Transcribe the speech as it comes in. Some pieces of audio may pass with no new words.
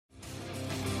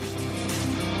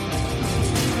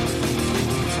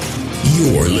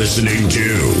You're listening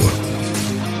to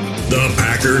the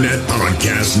Packernet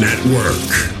Podcast Network.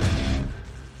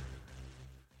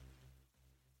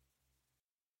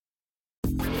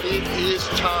 It is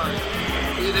time.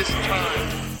 It is time.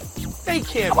 They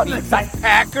can't beat the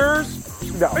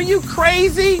Packers. No. Are you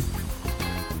crazy?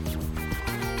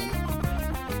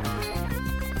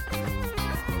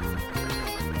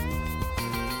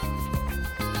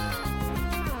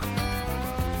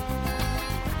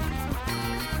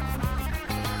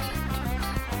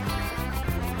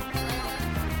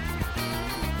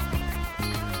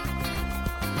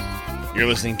 You're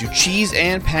listening to Cheese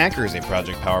and Packers, a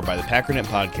project powered by the Packernet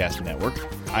Podcast Network.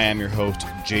 I am your host,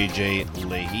 JJ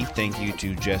Leahy. Thank you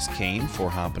to Jess Kane for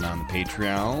hopping on the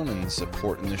Patreon and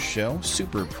supporting the show.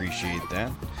 Super appreciate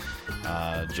that.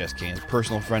 Jess Kane is a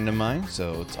personal friend of mine,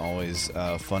 so it's always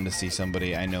fun to see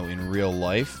somebody I know in real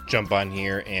life jump on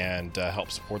here and help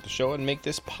support the show and make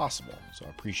this possible. So I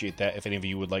appreciate that. If any of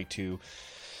you would like to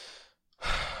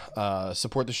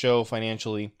support the show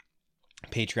financially,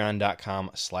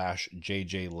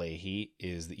 Patreon.com/JJ Leahy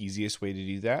is the easiest way to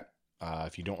do that.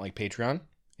 If you don't like Patreon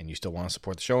and you still want to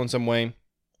support the show in some way,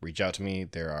 reach out to me.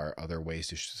 There are other ways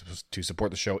to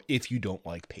support the show if you don't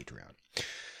like Patreon.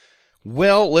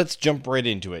 Well, let's jump right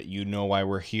into it. You know why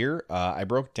we're here. I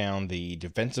broke down the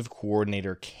defensive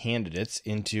coordinator candidates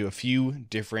into a few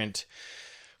different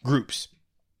groups.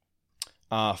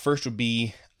 First would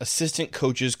be assistant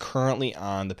coaches currently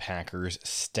on the Packers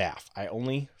staff. I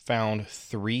only found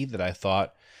 3 that I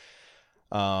thought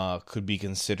could be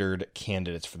considered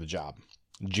candidates for the job.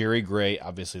 Jerry Gray,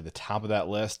 obviously the top of that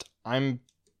list. I'm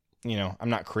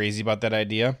not crazy about that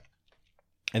idea.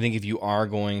 I think if you are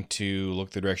going to look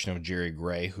the direction of Jerry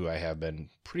Gray, who I have been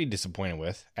pretty disappointed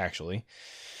with, actually,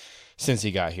 since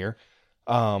he got here,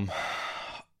 one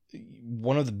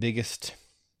of the biggest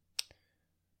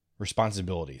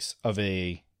responsibilities of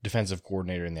a defensive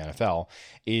coordinator in the NFL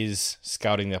is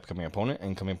scouting the upcoming opponent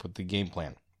and coming up with the game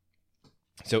plan.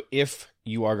 So if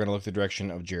you are going to look the direction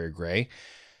of Jerry Gray,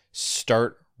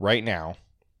 start right now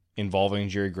involving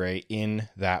Jerry Gray in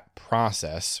that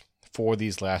process for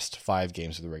these last 5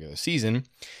 games of the regular season.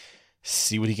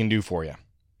 See what he can do for you.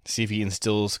 See if he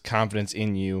instills confidence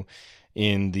in you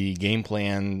in the game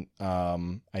plan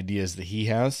ideas that he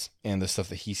has and the stuff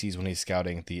that he sees when he's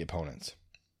scouting the opponents.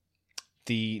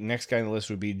 The next guy on the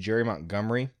list would be Jerry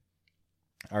Montgomery,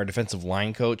 our defensive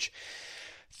line coach.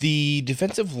 The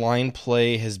defensive line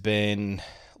play has been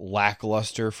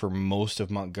lackluster for most of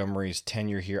Montgomery's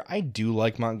tenure here. I do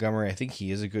like Montgomery. I think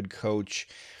he is a good coach.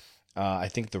 I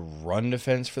think the run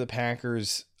defense for the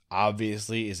Packers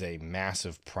obviously is a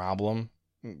massive problem.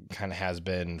 Kind of has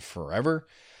been forever.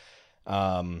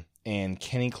 And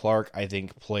Kenny Clark, I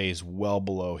think, plays well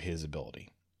below his ability.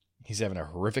 He's having a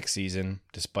horrific season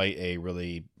despite a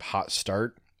really hot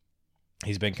start.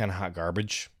 He's been kind of hot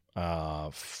garbage.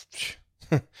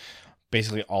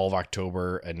 Basically all of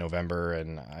October and November,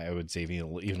 and I would say even a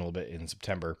little bit in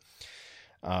September.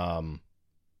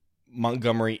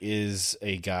 Montgomery is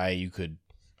a guy you could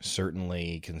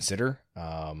certainly consider,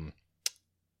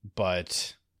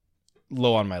 but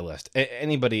low on my list.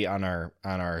 Anybody on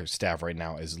our staff right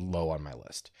now is low on my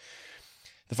list.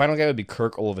 The final guy would be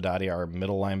Kirk Olivadotti, our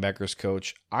middle linebackers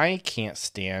coach. I can't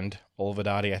stand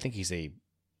Olivadotti. I think he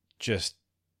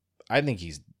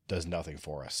does nothing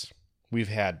for us. We've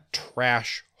had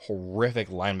trash, horrific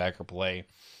linebacker play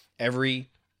every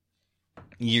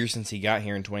year since he got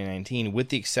here in 2019, with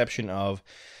the exception of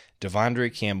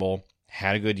Devondre Campbell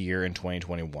had a good year in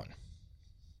 2021.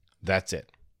 That's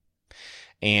it.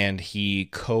 And he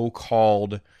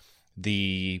co-called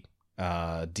the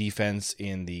defense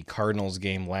in the Cardinals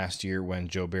game last year when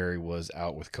Joe Barry was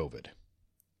out with COVID.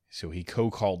 So he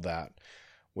co-called that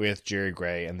with Jerry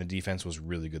Gray, and the defense was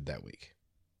really good that week.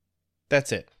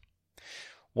 That's it.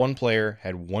 One player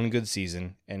had one good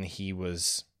season, and he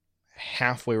was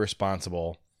halfway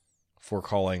responsible for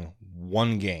calling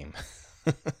one game.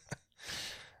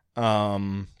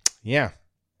 Yeah.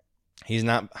 He's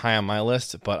not high on my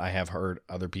list, but I have heard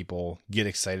other people get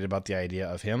excited about the idea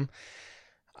of him.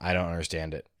 I don't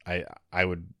understand it. I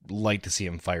would like to see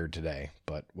him fired today,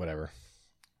 but whatever.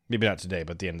 Maybe not today,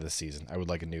 but at the end of the season. I would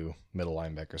like a new middle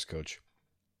linebackers coach.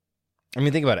 I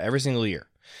mean, think about it. Every single year.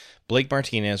 Blake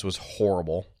Martinez was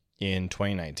horrible in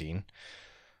 2019.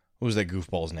 What was that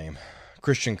goofball's name?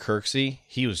 Christian Kirksey.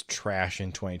 He was trash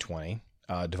in 2020.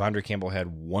 Devondre Campbell had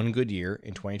one good year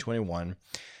in 2021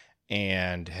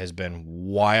 and has been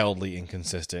wildly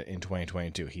inconsistent in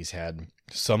 2022. He's had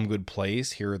some good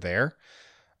plays here or there.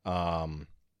 And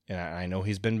I know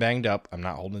he's been banged up. I'm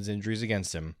not holding his injuries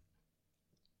against him.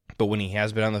 But when he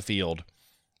has been on the field,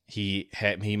 He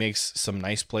makes some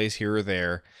nice plays here or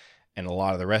there, and a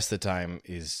lot of the rest of the time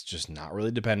is just not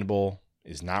really dependable,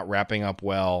 is not wrapping up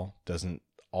well, doesn't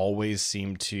always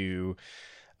seem to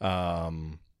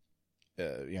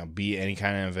be any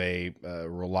kind of a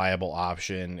reliable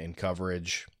option in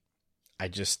coverage. I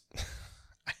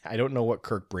don't know what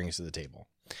Kirk brings to the table.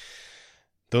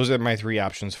 Those are my three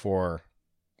options for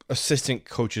assistant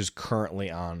coaches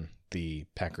currently on the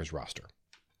Packers roster.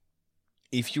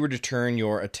 If you were to turn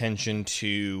your attention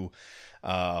to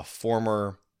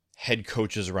former head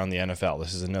coaches around the NFL,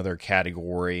 this is another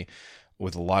category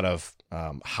with a lot of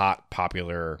hot,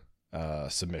 popular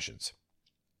submissions.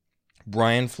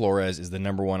 Brian Flores is the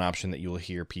number one option that you will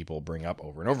hear people bring up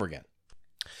over and over again.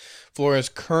 Flores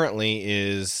currently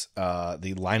is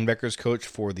the linebackers coach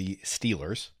for the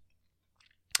Steelers.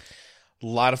 A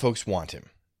lot of folks want him.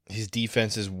 His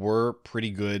defenses were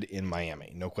pretty good in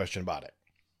Miami, no question about it.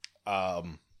 I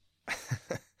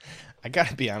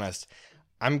gotta be honest,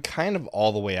 I'm kind of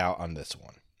all the way out on this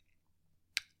one.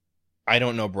 I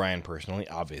don't know Brian personally,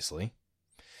 obviously.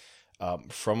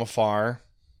 From afar,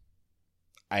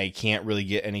 I can't really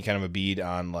get any kind of a bead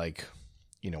on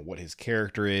what his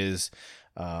character is.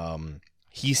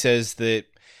 He says that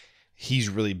he's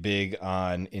really big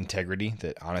on integrity,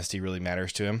 that honesty really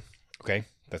matters to him. Okay,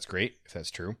 that's great if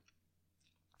that's true.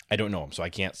 I don't know him, so I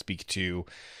can't speak to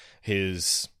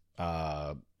his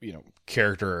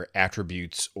character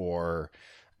attributes or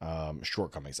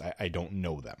shortcomings. I don't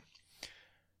know them.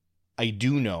 I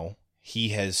do know he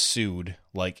has sued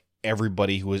like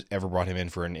everybody who has ever brought him in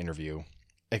for an interview,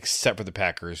 except for the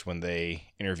Packers when they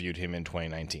interviewed him in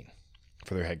 2019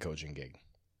 for their head coaching gig.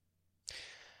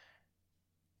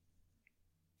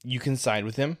 You can side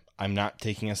with him. I'm not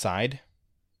taking a side.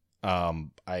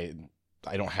 I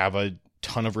don't have a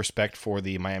ton of respect for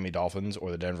the Miami Dolphins or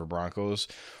the Denver Broncos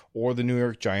or the New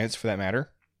York Giants for that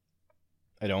matter.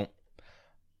 I don't.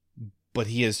 But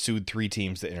he has sued 3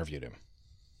 teams that interviewed him.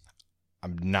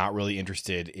 I'm not really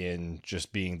interested in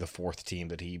just being the 4th team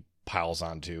that he piles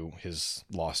onto his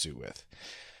lawsuit with.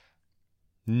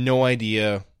 No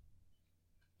idea,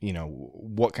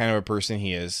 what kind of a person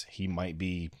he is. He might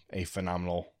be a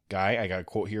phenomenal guy. I got a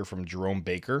quote here from Jerome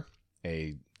Baker,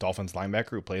 a Dolphins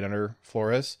linebacker who played under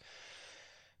Flores.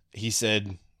 He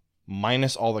said,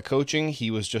 minus all the coaching, he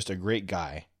was just a great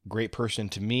guy, great person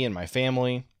to me and my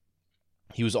family.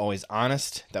 He was always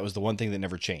honest. That was the one thing that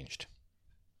never changed.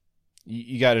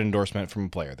 You got an endorsement from a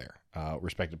player there,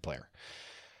 respected player.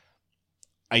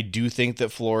 I do think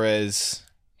that Flores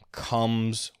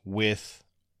comes with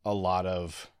a lot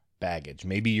of baggage.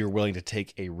 Maybe you're willing to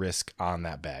take a risk on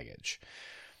that baggage.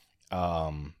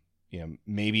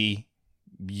 Maybe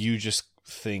you just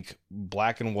think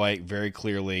black and white very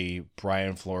clearly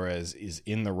Brian Flores is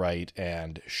in the right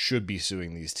and should be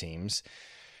suing these teams.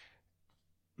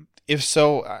 If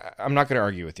so, I'm not going to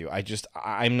argue with you.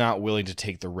 I'm not willing to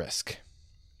take the risk.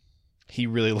 He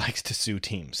really likes to sue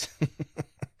teams.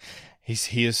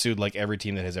 He has sued like every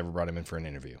team that has ever brought him in for an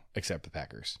interview, except the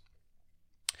Packers.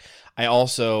 I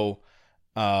also,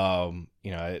 I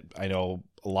know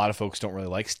a lot of folks don't really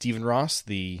like Stephen Ross,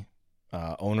 the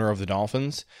owner of the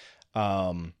Dolphins,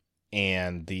 and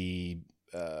the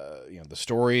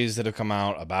stories that have come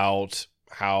out about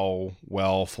how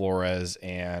well Flores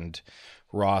and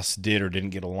Ross did or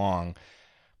didn't get along.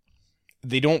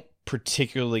 They don't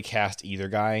particularly cast either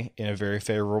guy in a very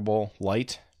favorable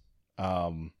light.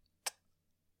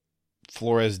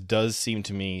 Flores does seem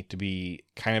to me to be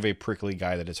kind of a prickly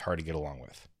guy that is hard to get along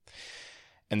with.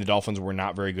 And the Dolphins were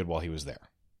not very good while he was there.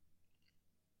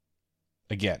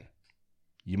 Again,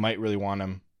 you might really want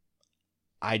him.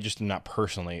 I just am not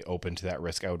personally open to that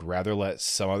risk. I would rather let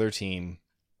some other team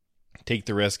take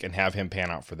the risk and have him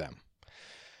pan out for them.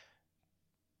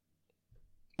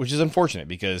 Which is unfortunate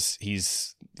because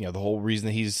he's, the whole reason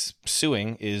that he's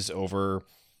suing is over,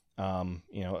 a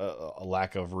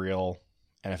lack of real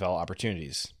NFL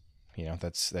opportunities.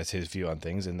 That's his view on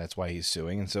things, and that's why he's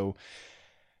suing. And so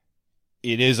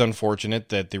it is unfortunate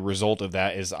that the result of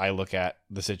that is I look at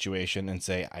the situation and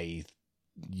say,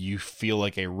 you feel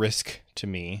like a risk to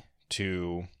me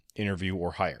to interview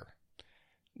or hire.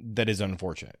 That is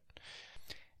unfortunate.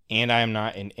 And I am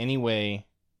not in any way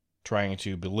trying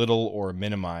to belittle or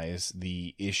minimize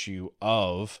the issue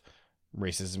of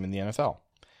racism in the NFL.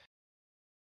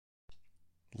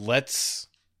 Let's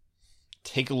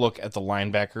take a look at the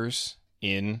linebackers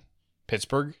in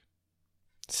Pittsburgh,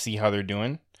 see how they're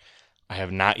doing. I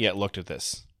have not yet looked at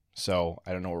this, so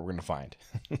I don't know what we're going to find.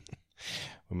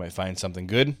 We might find something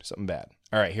good, something bad.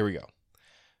 All right, here we go.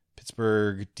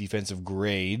 Pittsburgh defensive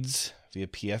grades via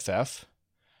PFF.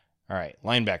 All right,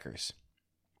 linebackers.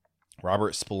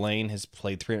 Robert Spillane has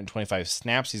played 325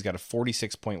 snaps. He's got a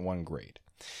 46.1 grade.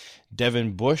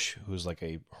 Devin Bush, who's like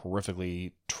a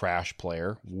horrifically trash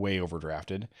player, way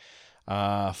overdrafted,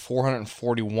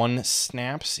 441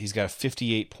 snaps. He's got a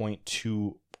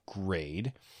 58.2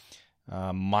 grade.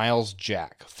 Miles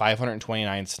Jack,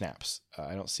 529 snaps.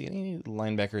 I don't see any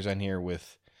linebackers on here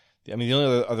with... the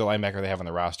only other linebacker they have on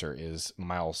the roster is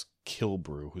Miles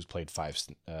Kilbrew, who's played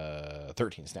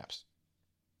 13 snaps.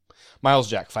 Miles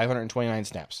Jack, 529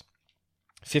 snaps.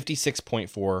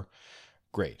 56.4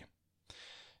 grade.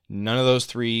 None of those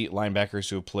three linebackers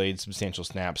who have played substantial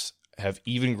snaps have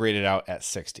even graded out at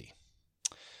 60.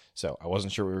 So I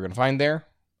wasn't sure what we were going to find there.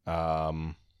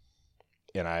 And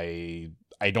I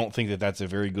don't think that that's a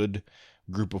very good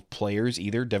group of players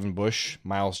either. Devin Bush,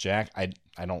 Miles Jack, I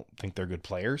don't think they're good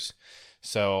players.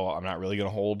 So I'm not really going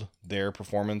to hold their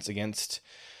performance against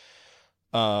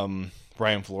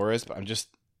Brian Flores. But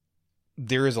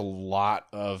there is a lot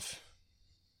of...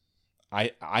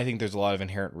 I think there's a lot of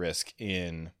inherent risk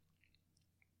in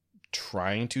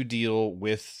trying to deal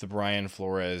with the Brian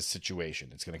Flores situation.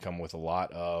 It's going to come with a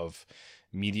lot of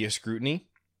media scrutiny.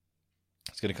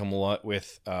 It's going to come a lot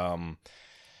with, at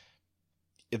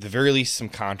the very least, some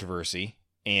controversy.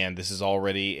 And this is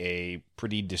already a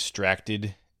pretty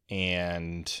distracted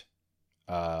and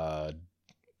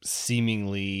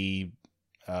seemingly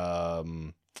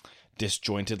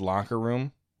disjointed locker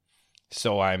room.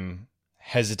 So I'm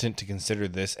hesitant to consider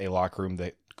this a locker room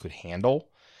that could handle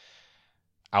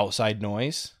outside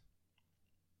noise.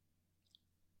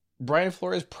 Brian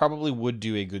Flores probably would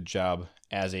do a good job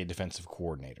as a defensive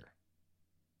coordinator.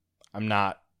 I'm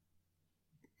not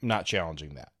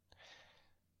challenging that.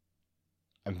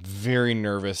 I'm very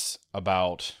nervous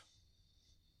about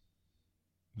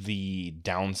the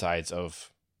downsides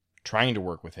of trying to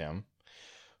work with him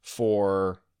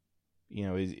for,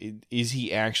 is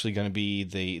he actually going to be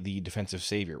the defensive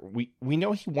savior? We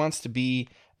know he wants to be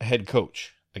a head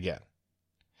coach again.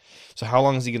 So how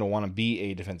long is he going to want to be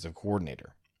a defensive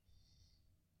coordinator?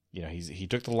 He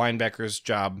took the linebackers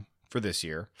job for this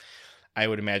year. I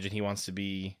would imagine he wants to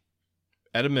be,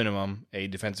 at a minimum, a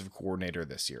defensive coordinator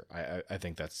this year. I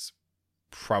think that's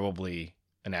probably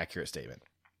an accurate statement.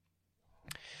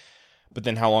 But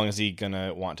then how long is he going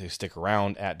to want to stick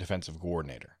around at defensive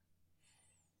coordinator?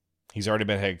 He's already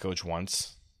been head coach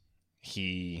once.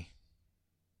 He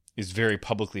is very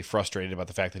publicly frustrated about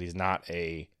the fact that he's not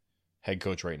a head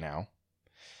coach right now.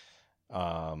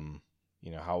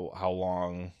 How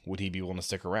long would he be willing to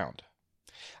stick around?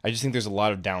 I just think there's a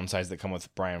lot of downsides that come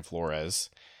with Brian Flores.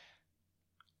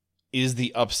 Is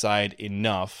the upside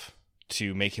enough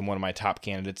to make him one of my top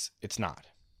candidates? It's not.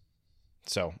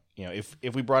 So,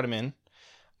 if we brought him in,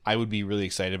 I would be really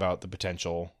excited about the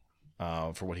potential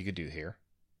for what he could do here.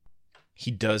 He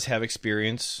does have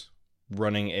experience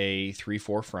running a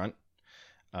 3-4 front.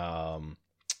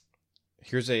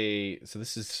 So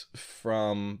this is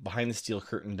from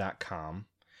BehindTheSteelCurtain.com,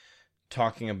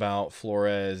 talking about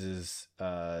Flores'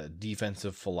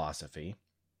 defensive philosophy.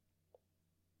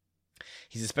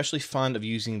 He's especially fond of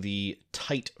using the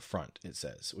tight front, it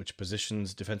says, which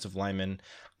positions defensive linemen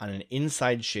on an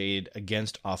inside shade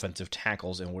against offensive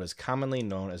tackles in what is commonly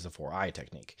known as the 4-eye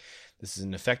technique. This is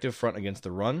an effective front against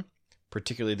the run,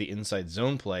 particularly the inside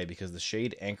zone play, because the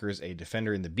shade anchors a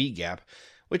defender in the B gap,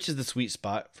 which is the sweet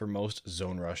spot for most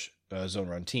zone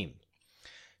run team.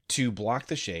 To block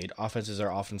the shade, offenses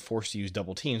are often forced to use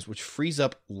double teams, which frees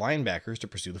up linebackers to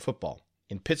pursue the football.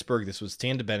 In Pittsburgh, this would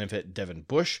stand to benefit Devin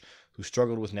Bush, who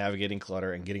struggled with navigating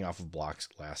clutter and getting off of blocks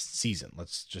last season.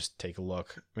 Let's just take a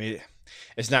look.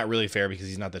 It's not really fair because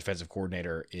he's not the defensive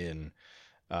coordinator in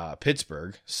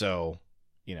Pittsburgh, so,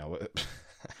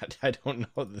 I don't know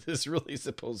that this is really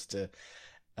supposed to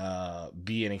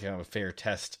be any kind of a fair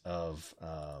test of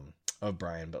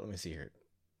Brian, but let me see here.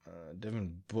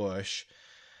 Devin Bush,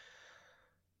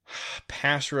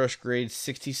 pass rush grade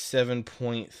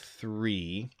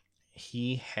 67.3.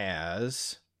 He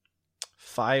has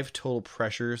 5 total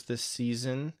pressures this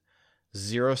season,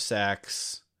 0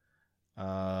 sacks,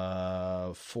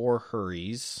 4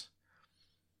 hurries.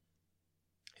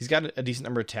 He's got a decent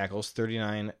number of tackles,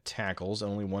 39 tackles,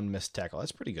 only 1 missed tackle.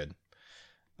 That's pretty good.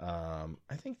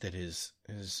 I think that his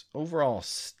overall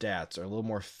stats are a little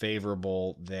more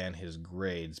favorable than his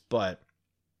grades, but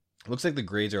it looks like the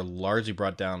grades are largely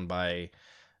brought down by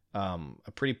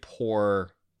a pretty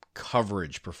poor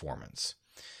coverage performance.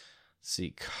 Let's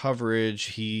see,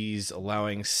 coverage, he's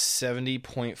allowing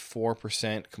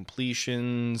 70.4%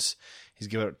 completions. He's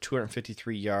given up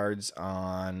 253 yards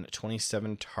on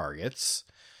 27 targets.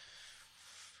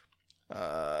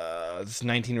 It's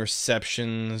 19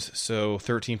 receptions, so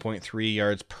 13.3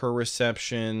 yards per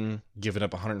reception, giving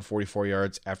up 144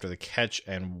 yards after the catch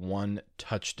and 1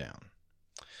 touchdown.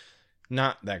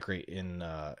 Not that great in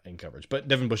coverage, but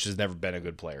Devin Bush has never been a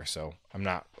good player, so I'm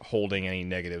not holding any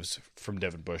negatives from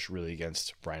Devin Bush really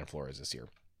against Brian Flores this year.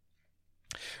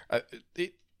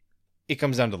 It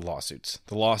comes down to the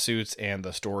lawsuits and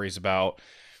the stories about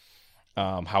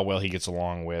how well he gets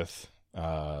along with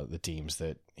the teams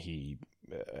that he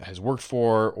has worked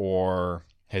for or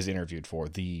has interviewed for.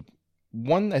 The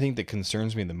one I think that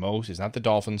concerns me the most is not the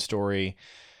Dolphins story,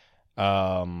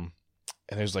 and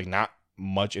there's like not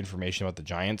much information about the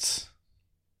Giants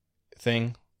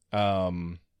thing,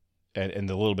 and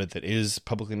the little bit that is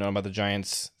publicly known about the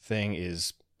Giants thing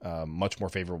is much more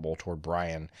favorable toward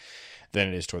Brian than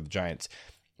it is toward the Giants.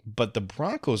 But the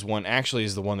Broncos one actually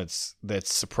is the one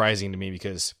that's surprising to me,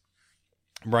 because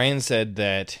Brian said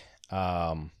that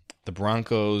the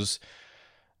Broncos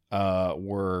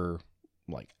were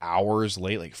like hours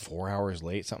late, like 4 hours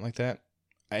late, something like that.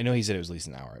 I know he said it was at least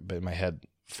an hour, but in my head,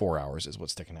 4 hours is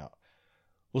what's sticking out.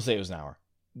 We'll say it was an hour.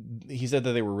 He said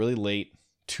that they were really late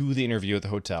to the interview at the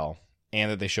hotel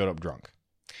and that they showed up drunk.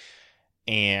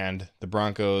 And the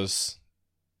Broncos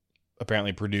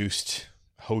apparently produced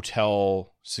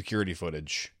hotel security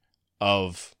footage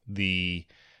of the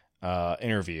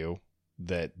interview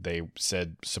that they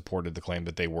said supported the claim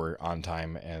that they were on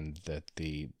time and that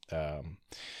the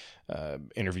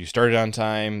interview started on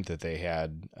time, that they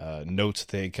had notes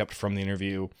they had kept from the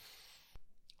interview.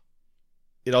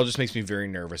 It all just makes me very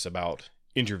nervous about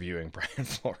interviewing Brian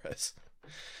Flores.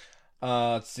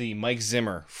 Let's see. Mike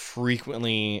Zimmer,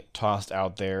 frequently tossed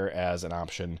out there as an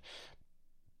option.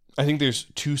 I think there's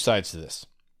two sides to this.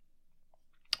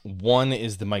 One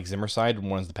is the Mike Zimmer side, and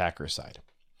one is the Packers side.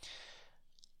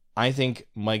 I think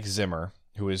Mike Zimmer,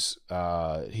 who is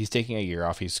he's taking a year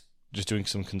off. He's just doing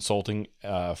some consulting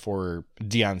for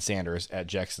Deion Sanders at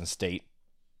Jackson State.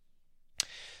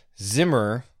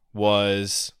 Zimmer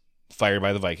was fired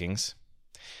by the Vikings.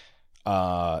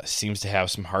 Seems to have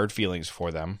some hard feelings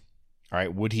for them. All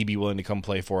right, would he be willing to come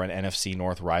play for an NFC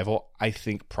North rival? I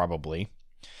think probably.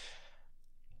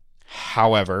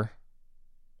 However,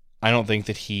 I don't think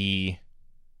that he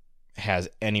has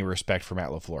any respect for Matt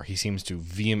LaFleur. He seems to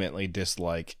vehemently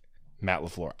dislike Matt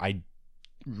LaFleur. I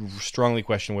strongly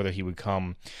question whether he would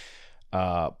come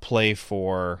play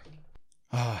for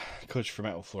coach for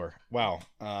Matt LaFleur. Wow.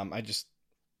 I just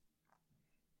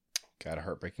got a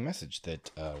heartbreaking message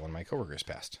that one of my coworkers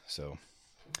passed. So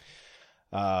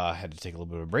I had to take a little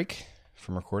bit of a break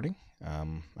from recording.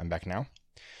 I'm back now.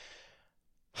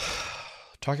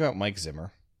 Talking about Mike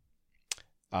Zimmer,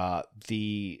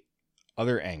 the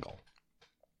other angle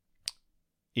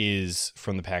is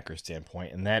from the Packers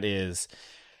standpoint, and that is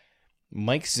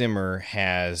Mike Zimmer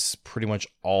has pretty much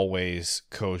always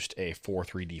coached a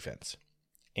 4-3 defense,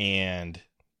 and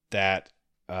that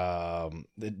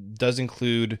it does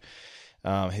include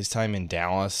his time in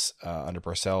Dallas under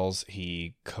Parcells.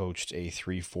 He coached a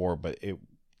 3-4, but it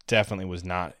definitely was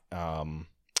not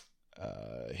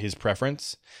his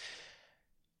preference.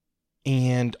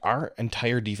 And our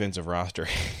entire defensive roster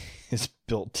is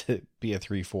built to be a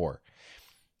 3-4.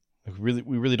 We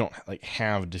really don't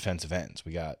have defensive ends.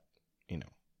 We got, you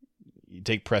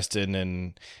take Preston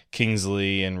and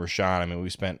Kingsley and Rashawn. I mean, we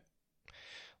spent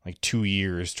 2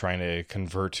 years trying to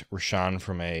convert Rashawn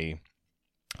from a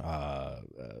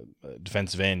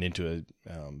defensive end into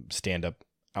a stand-up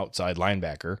outside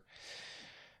linebacker.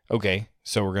 Okay,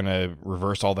 so we're gonna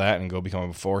reverse all that and go become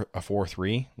a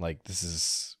 4-3. This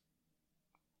is,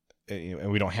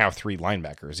 and we don't have 3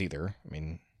 linebackers either. I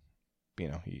mean,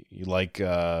 you like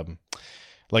Isaiah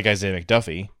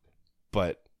McDuffie,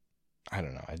 but I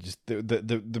don't know. I just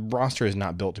the roster is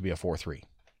not built to be a 4-3.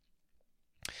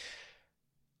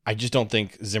 I just don't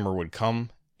think Zimmer would come,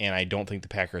 and I don't think the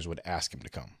Packers would ask him to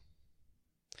come.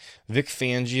 Vic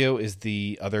Fangio is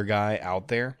the other guy out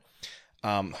there.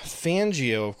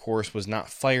 Fangio, of course, was not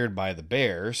fired by the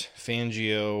Bears.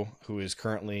 Fangio, who is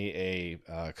currently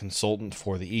a consultant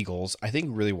for the Eagles, I think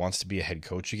really wants to be a head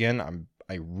coach again.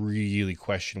 I really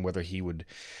question whether he would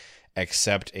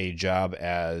accept a job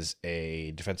as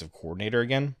a defensive coordinator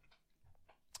again.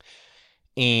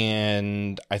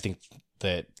 And I think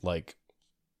that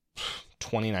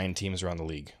 29 teams around the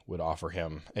league would offer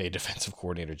him a defensive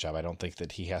coordinator job. I don't think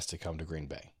that he has to come to Green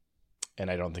Bay, and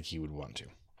I don't think he would want to.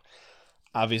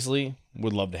 Obviously,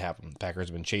 would love to have him. The Packers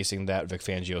have been chasing that Vic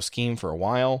Fangio scheme for a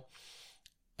while.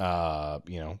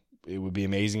 It would be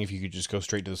amazing if you could just go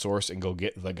straight to the source and go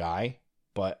get the guy,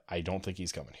 but I don't think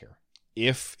he's coming here.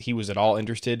 If he was at all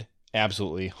interested,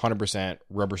 Absolutely, 100%,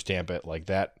 rubber stamp it like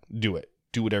that. Do it.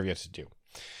 Do whatever you have to do.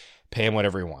 Pay him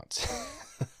whatever he wants.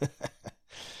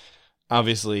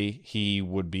 Obviously, he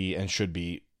would be and should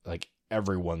be like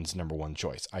everyone's number one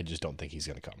choice. I just don't think he's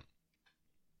going to come.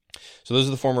 So those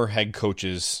are the former head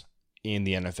coaches in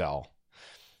the NFL.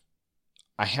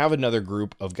 I have another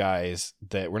group of guys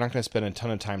that we're not going to spend a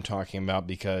ton of time talking about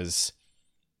because,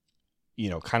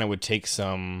 kind of would take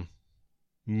some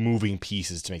moving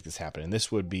pieces to make this happen. And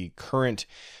this would be current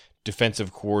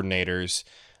defensive coordinators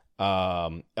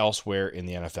elsewhere in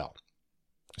the NFL.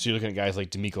 So you're looking at guys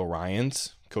like DeMeco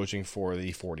Ryans coaching for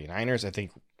the 49ers. I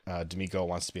think DeMeco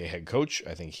wants to be a head coach.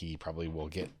 I think he probably will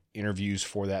get interviews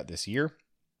for that this year.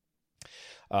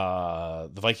 The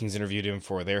Vikings interviewed him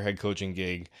for their head coaching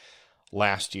gig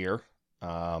last year.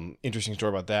 Interesting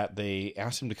story about that. They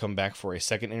asked him to come back for a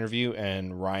second interview,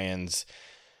 and Ryans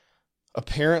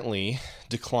apparently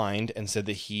declined and said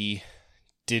that he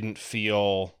didn't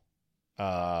feel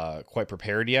quite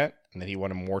prepared yet, and that he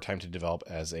wanted more time to develop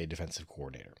as a defensive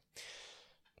coordinator.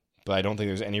 But I don't think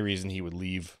there's any reason he would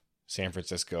leave San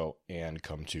Francisco and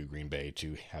come to Green Bay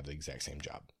to have the exact same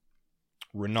job.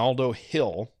 Ronaldo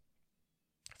Hill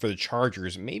for the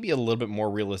Chargers may be a little bit more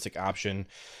realistic option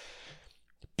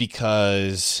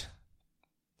because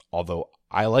although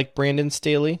I like Brandon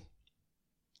Staley,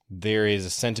 there is a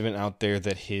sentiment out there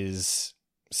that his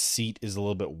seat is a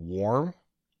little bit warm,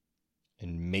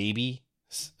 and maybe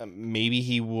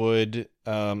he would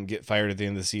get fired at the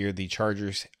end of this year. The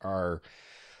Chargers are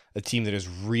a team that is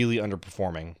really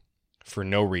underperforming for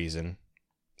no reason,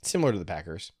 similar to the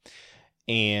Packers,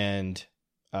 and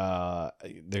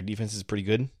their defense is pretty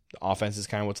good. The offense is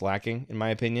kind of what's lacking, in my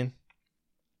opinion.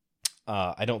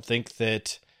 I don't think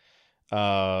that,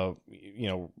 I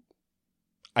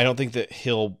don't think that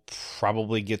Hill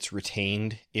probably gets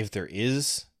retained if there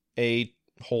is a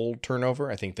whole turnover.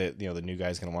 I think that, the new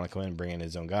guy's going to want to come in and bring in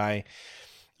his own guy.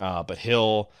 But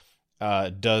Hill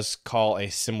does call a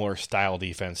similar style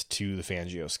defense to the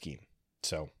Fangio scheme.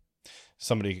 So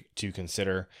somebody to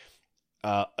consider.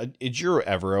 Ejiro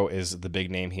Evero is the big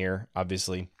name here,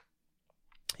 obviously.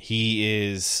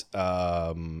 He is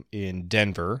in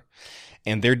Denver,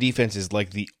 and their defense is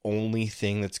like the only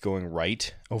thing that's going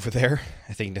right over there.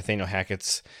 I think Nathaniel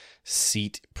Hackett's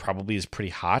seat probably is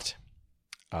pretty hot.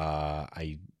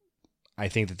 I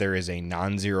think that there is a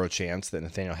non-zero chance that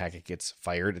Nathaniel Hackett gets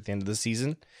fired at the end of the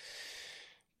season.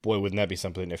 Boy, wouldn't that be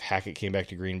something if Hackett came back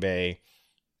to Green Bay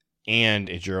and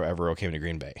Ejiro Evero came to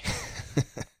Green Bay.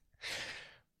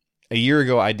 A year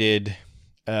ago, I did,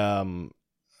 not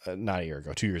a year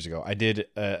ago, 2 years ago, I did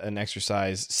an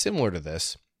exercise similar to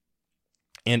this.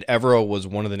 And Evero was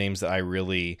one of the names that I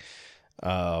really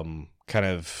kind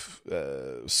of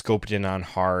scoped in on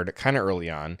hard, kind of early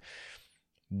on.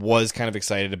 Was kind of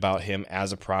excited about him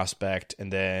as a prospect.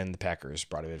 And then the Packers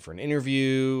brought him in for an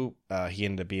interview. He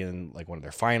ended up being like one of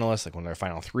their finalists, like one of their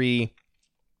final three.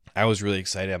 I was really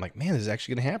excited. I'm like, man, this is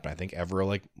actually going to happen. I think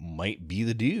Evero might be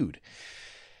the dude.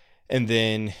 And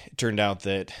then it turned out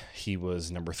that he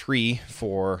was number 3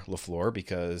 for LaFleur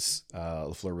because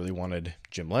LaFleur really wanted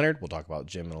Jim Leonhard. We'll talk about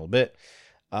Jim in a little bit.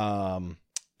 And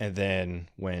then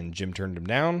when Jim turned him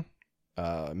down,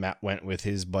 Matt went with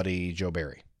his buddy Joe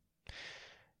Barry.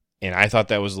 And I thought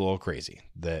that was a little crazy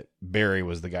that Barry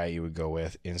was the guy you would go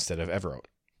with instead of Evero.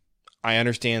 I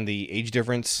understand the age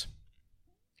difference,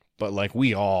 but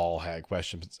we all had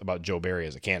questions about Joe Barry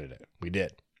as a candidate. We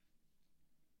did.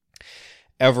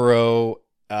 Evero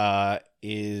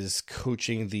is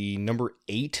coaching the number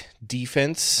 8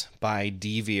 defense by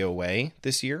DVOA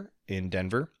this year in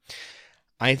Denver.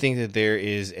 I think that there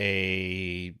is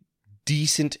a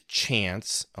decent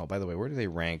chance. Oh, by the way, where do they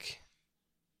rank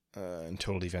in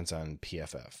total defense on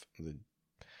PFF? The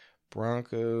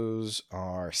Broncos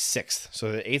are 6th.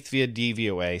 So the 8th via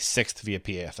DVOA, 6th via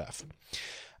PFF.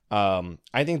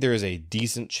 I think there is a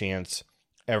decent chance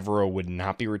Evero would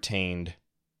not be retained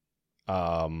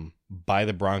by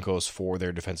the Broncos for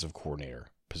their defensive coordinator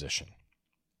position.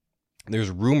 There's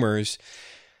rumors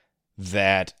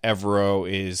that Evero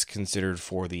is considered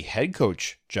for the head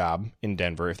coach job in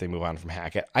Denver if they move on from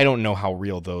Hackett. I don't know how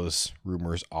real those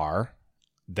rumors are.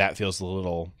 That feels a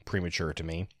little premature to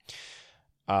me.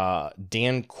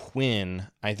 Dan Quinn,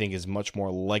 I think, is much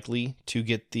more likely to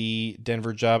get the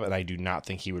Denver job, and I do not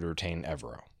think he would retain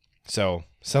Evero. So,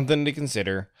 something to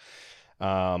consider.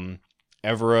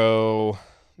 Evero,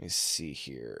 let me see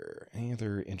here. Any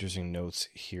other interesting notes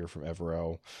here from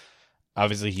Evero?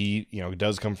 Obviously, he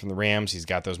does come from the Rams. He's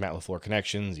got those Matt LaFleur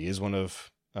connections. He is one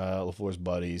of LaFleur's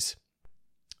buddies.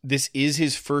 This is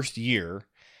his first year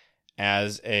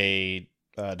as a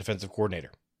defensive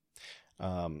coordinator.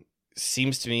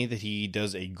 seems to me that he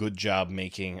does a good job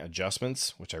making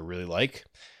adjustments, which I really like.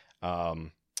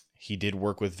 He did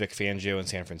work with Vic Fangio in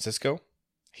San Francisco.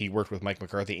 He worked with Mike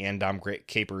McCarthy and Dom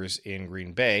Capers in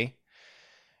Green Bay.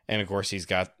 And, of course, he's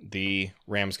got the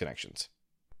Rams connections.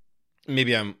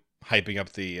 Maybe I'm hyping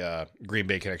up the Green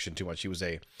Bay connection too much. He was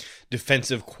a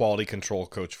defensive quality control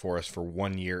coach for us for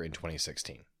 1 year in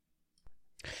 2016.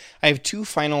 I have two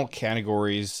final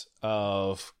categories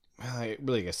of, I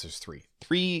guess there's three.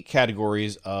 Three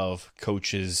categories of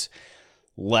coaches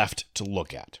left to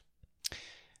look at.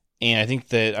 And I think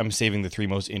that I'm saving the three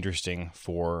most interesting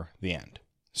for the end.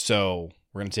 So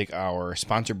we're going to take our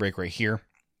sponsor break right here,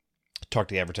 talk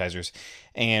to the advertisers.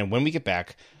 And when we get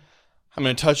back, I'm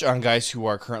going to touch on guys who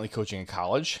are currently coaching in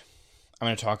college. I'm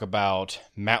going to talk about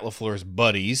Matt LaFleur's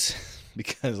buddies,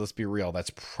 because let's be real,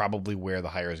 that's probably where the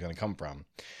hire is going to come from.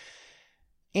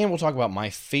 And we'll talk about my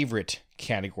favorite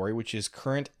category, which is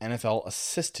current NFL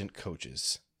assistant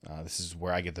coaches. This is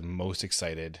where I get the most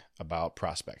excited about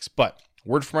prospects. But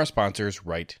word from our sponsors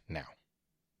right now.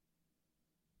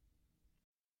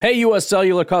 Hey, U.S.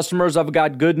 Cellular customers, I've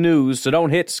got good news, so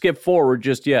don't hit skip forward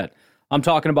just yet. I'm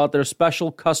talking about their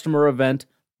special customer event,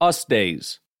 US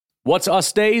Days. What's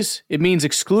US Days? It means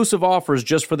exclusive offers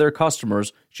just for their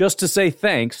customers, just to say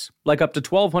thanks, like up to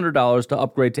 $1,200 to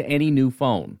upgrade to any new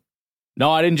phone.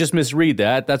 No, I didn't just misread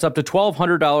that. That's up to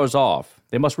 $1,200 off.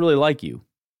 They must really like you.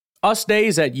 US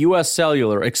Days at U.S.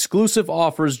 Cellular, exclusive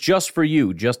offers just for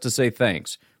you, just to say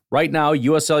thanks. Right now,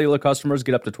 U.S. Cellular customers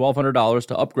get up to $1,200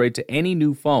 to upgrade to any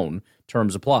new phone.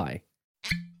 Terms apply.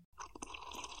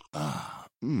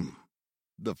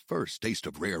 The first taste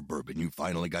of rare bourbon you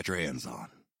finally got your hands on.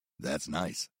 That's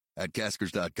nice. At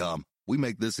Caskers.com, we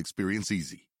make this experience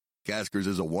easy. Caskers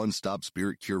is a one-stop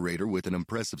spirit curator with an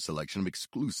impressive selection of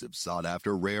exclusive,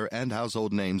 sought-after, rare, and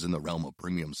household names in the realm of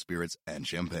premium spirits and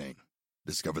champagne.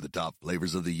 Discover the top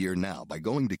flavors of the year now by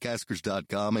going to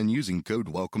Caskers.com and using code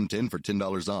WELCOME10 for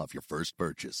 $10 off your first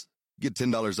purchase. Get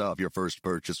 $10 off your first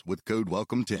purchase with code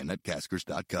WELCOME10 at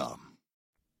Caskers.com.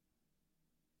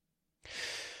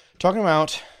 Talking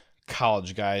about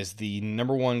college guys, the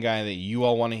number one guy that you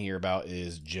all want to hear about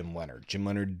is Jim Leonhard. Jim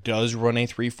Leonhard does run a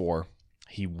 3-4.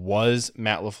 He was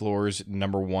Matt LaFleur's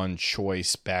number one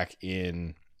choice back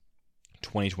in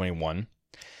 2021.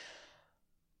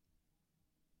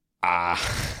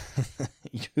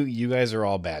 You guys are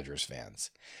all Badgers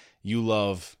fans. You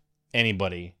love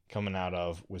anybody coming out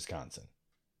of Wisconsin.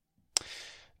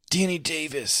 Danny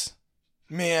Davis.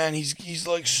 Man, he's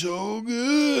like so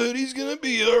good. He's going to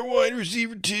be our wide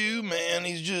receiver too, man.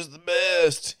 He's just the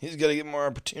best. He's got to get more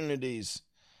opportunities.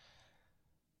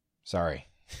 Sorry.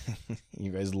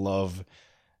 You guys love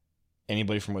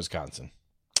anybody from Wisconsin.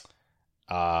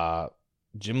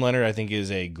 Jim Leonhard, I think,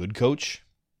 is a good coach.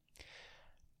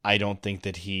 I don't think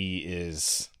that he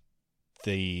is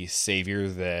the savior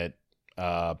that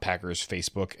Packers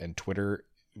Facebook and Twitter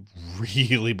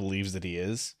really believes that he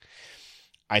is.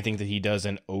 I think that he does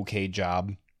an okay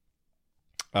job,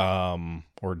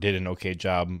 or did an okay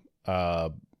job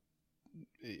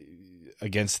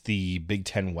against the Big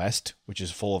Ten West, which is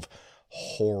full of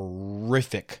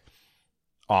horrific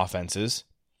offenses.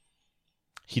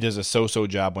 He does a so-so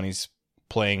job when he's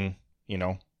playing,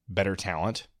 better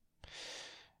talent.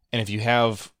 And if you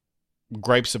have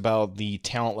gripes about the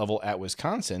talent level at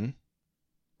Wisconsin,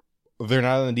 they're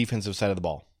not on the defensive side of the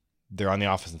ball. They're on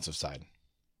the offensive side.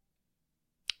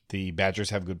 The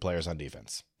Badgers have good players on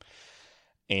defense.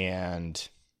 And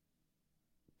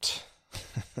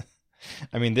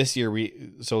I mean, this year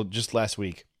just last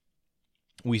week,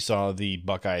 we saw the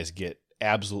Buckeyes get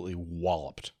absolutely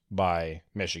walloped by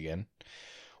Michigan.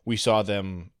 We saw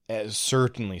them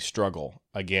certainly struggle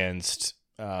against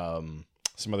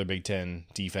some other Big Ten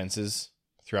defenses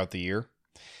throughout the year.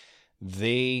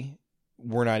 They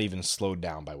were not even slowed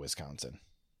down by Wisconsin.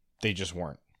 They just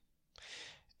weren't.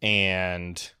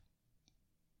 And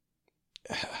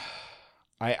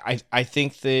I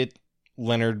think that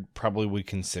Leonhard probably would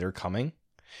consider coming.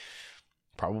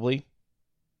 Probably.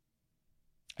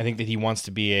 I think that he wants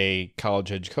to be a college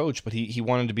head coach, but he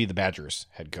wanted to be the Badgers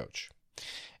head coach.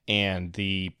 And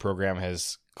the program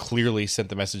has clearly sent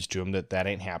the message to him that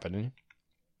ain't happening.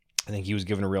 I think he was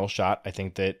given a real shot. I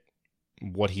think that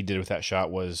what he did with that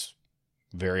shot was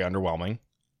very underwhelming.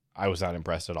 I was not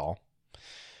impressed at all.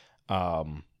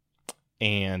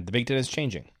 And the Big Ten is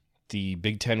changing. The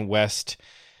Big Ten West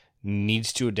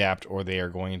needs to adapt, or they are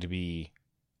going to be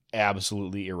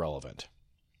absolutely irrelevant.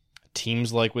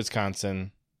 Teams like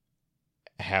Wisconsin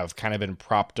have kind of been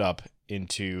propped up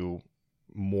into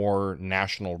more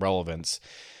national relevance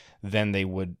than they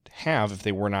would have if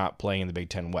they were not playing in the Big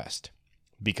Ten West.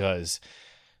 Because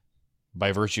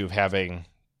by virtue of having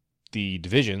the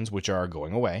divisions, which are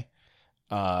going away,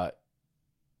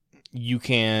 you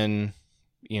can,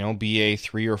 be a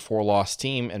 3 or 4 loss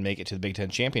team and make it to the Big Ten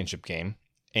championship game.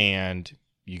 And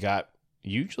you got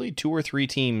usually 2 or 3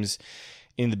 teams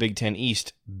in the Big Ten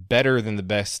East better than the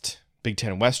best Big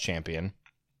Ten West champion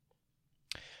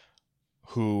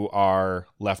who are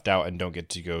left out and don't get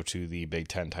to go to the Big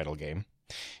Ten title game.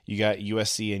 You got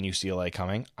USC and UCLA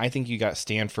coming. I think you got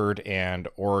Stanford and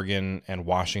Oregon and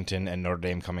Washington and Notre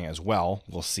Dame coming as well.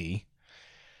 We'll see.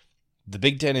 The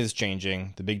Big Ten is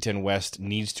changing. The Big Ten West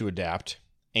needs to adapt.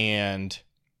 And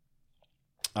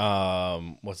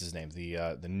what's his name?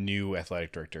 The new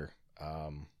athletic director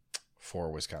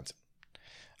for Wisconsin,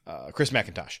 Chris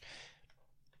McIntosh.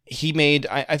 He made,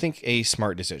 I think, a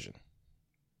smart decision,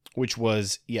 which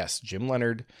was, yes, Jim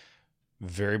Leonhard,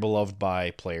 very beloved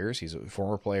by players. He's a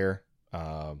former player,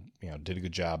 did a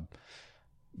good job.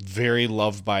 Very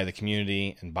loved by the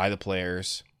community and by the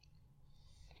players.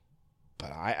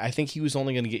 But I think he was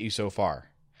only going to get you so far.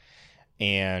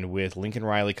 And with Lincoln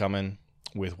Riley coming,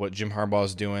 with what Jim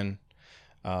Harbaugh's doing,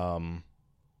 UCLA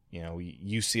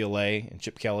and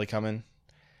Chip Kelly coming,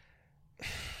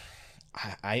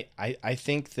 I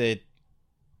think that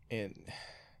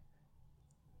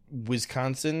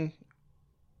Wisconsin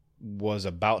was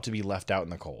about to be left out in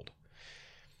the cold.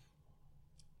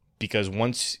 Because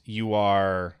once you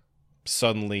are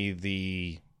suddenly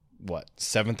the,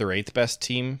 7th or 8th best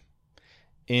team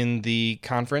in the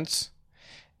conference,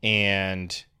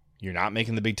 and you're not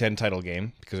making the Big Ten title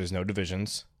game because there's no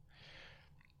divisions,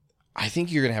 I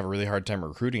think you're going to have a really hard time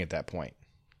recruiting at that point.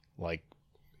 Like,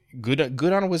 good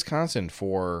on Wisconsin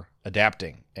for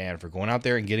adapting and for going out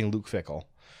there and getting Luke Fickell,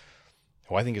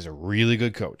 who I think is a really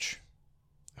good coach,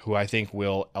 who I think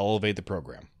will elevate the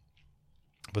program.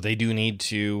 But they do need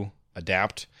to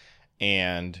adapt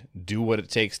and do what it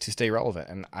takes to stay relevant.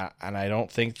 And I don't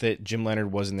think that Jim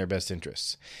Leonhard was in their best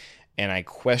interests. And I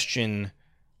question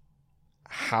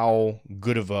how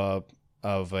good of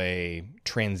a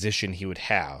transition he would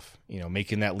have,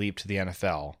 making that leap to the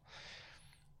NFL.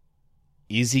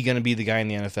 Is he going to be the guy in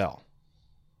the NFL?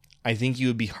 I think you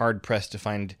would be hard pressed to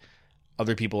find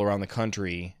other people around the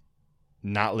country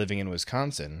not living in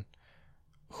Wisconsin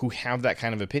who have that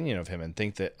kind of opinion of him and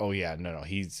think that, oh yeah, no,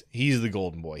 he's the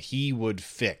golden boy. He would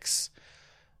fix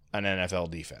an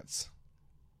NFL defense.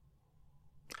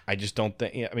 I just don't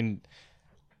think,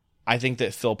 I think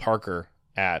that Phil Parker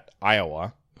at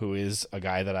Iowa, who is a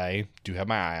guy that I do have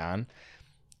my eye on,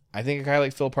 I think a guy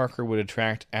like Phil Parker would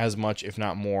attract as much, if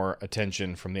not more,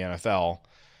 attention from the NFL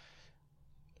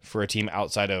for a team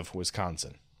outside of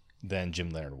Wisconsin than Jim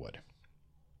Leonhard would.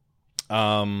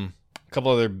 A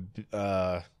couple other,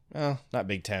 not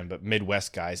Big Ten, but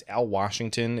Midwest guys. Al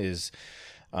Washington is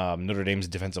Notre Dame's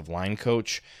defensive line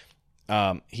coach.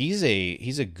 He's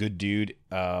a good dude,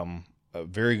 a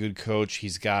very good coach.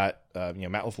 He's got,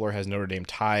 Matt LaFleur has Notre Dame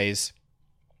ties.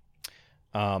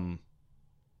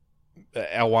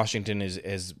 Al Washington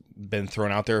has been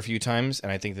thrown out there a few times,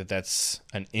 and I think that that's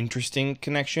an interesting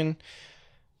connection.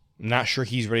 I'm not sure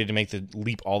he's ready to make the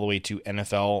leap all the way to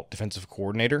NFL defensive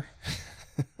coordinator.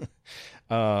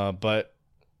 But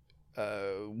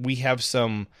we have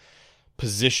some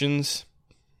positions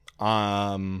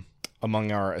among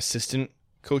our assistant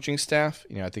coaching staff.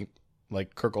 I think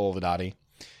like Kirk Olivadotti,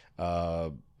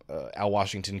 Al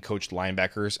Washington coached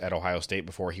linebackers at Ohio State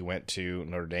before he went to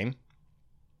Notre Dame.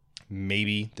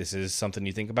 Maybe this is something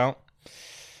you think about.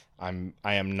 I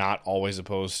am not always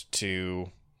opposed to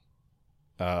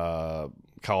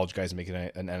college guys making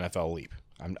an NFL leap.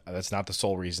 That's not the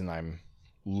sole reason I'm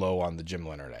low on the Jim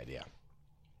Leonhard idea.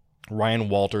 Ryan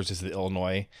Walters is the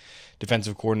Illinois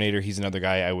defensive coordinator. He's another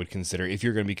guy I would consider. If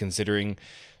you're going to be considering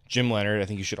Jim Leonhard, I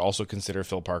think you should also consider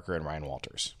Phil Parker and Ryan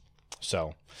Walters.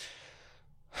 So,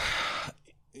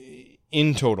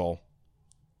 in total,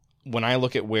 when I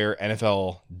look at where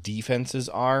NFL defenses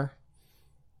are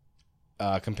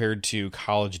compared to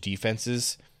college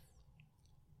defenses,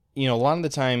 a lot of the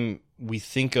time we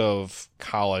think of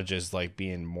college as like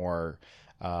being more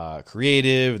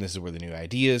creative, and this is where the new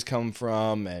ideas come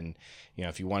from. And,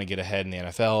 if you want to get ahead in the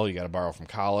NFL, you got to borrow from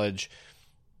college.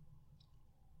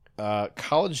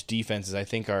 College defenses, I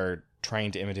think, are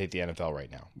trying to imitate the NFL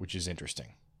right now, which is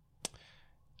interesting.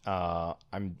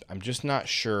 I'm just not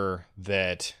sure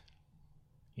that,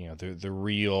 the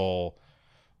real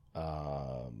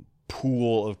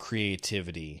pool of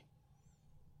creativity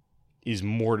is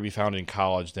more to be found in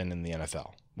college than in the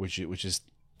NFL, which is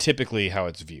typically how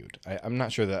it's viewed. I'm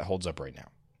not sure that holds up right now,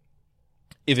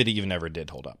 if it even ever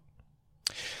did hold up.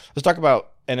 Let's talk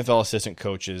about NFL assistant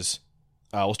coaches.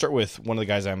 We'll start with one of the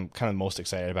guys I'm kind of most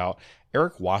excited about.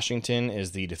 Eric Washington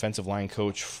is the defensive line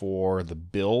coach for the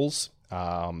Bills.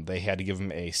 They had to give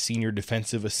him a senior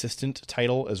defensive assistant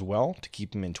title as well to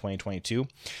keep him in 2022.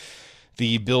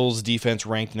 The Bills defense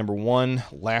ranked number 1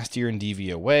 last year in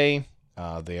DVOA.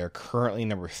 They are currently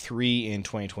number 3 in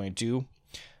 2022.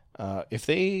 If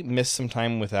they miss some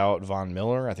time without Von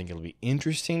Miller, I think it'll be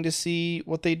interesting to see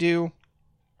what they do.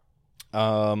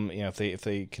 If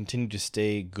they continue to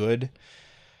stay good.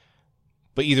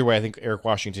 But either way, I think Eric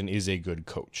Washington is a good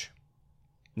coach.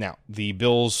 Now, the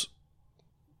Bills'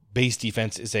 base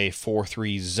defense is a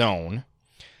 4-3 zone,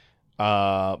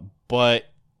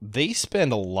 but they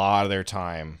spend a lot of their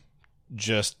time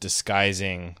just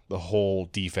disguising the whole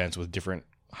defense with different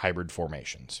hybrid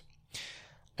formations.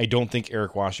 I don't think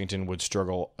Eric Washington would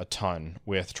struggle a ton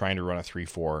with trying to run a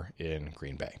 3-4 in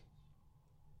Green Bay.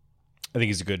 I think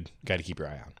he's a good guy to keep your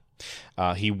eye on.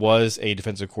 He was a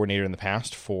defensive coordinator in the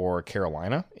past for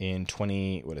Carolina in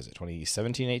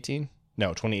 2017-18? No,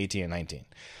 2018 and 19.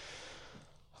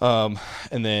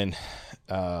 And then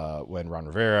when Ron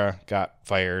Rivera got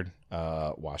fired,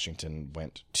 Washington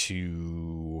went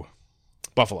to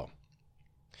Buffalo.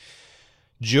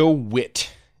 Joe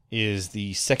Witt is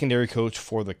the secondary coach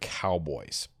for the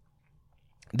Cowboys.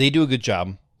 They do a good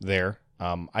job there.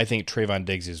 I think Trayvon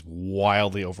Diggs is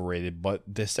wildly overrated, but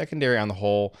the secondary on the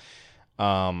whole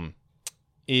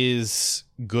is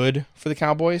good for the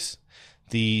Cowboys.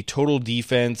 The total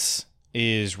defense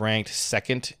is ranked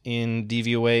 2nd in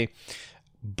DVOA,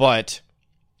 but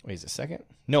wait, is it 2nd?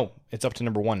 No, it's up to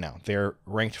number 1 now. They're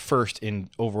ranked 1st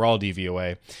in overall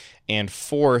DVOA and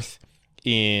 4th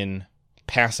in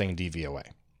passing DVOA.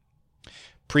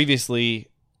 Previously,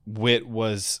 Witt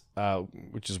was,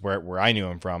 which is where I knew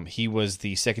him from, he was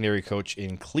the secondary coach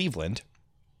in Cleveland,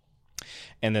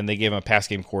 and then they gave him a pass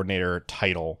game coordinator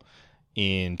title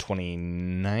in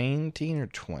 2019 or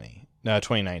 20. No,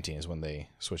 2019 is when they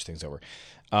switched things over.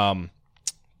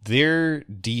 Their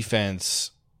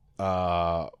defense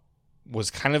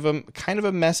was kind of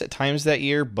a mess at times that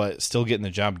year, but still getting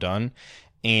the job done.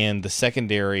 And the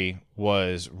secondary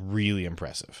was really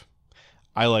impressive.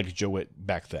 I liked Joe Witt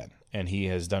back then, and he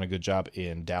has done a good job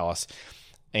in Dallas.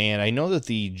 And I know that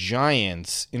the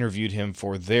Giants interviewed him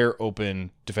for their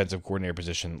open defensive coordinator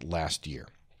position last year.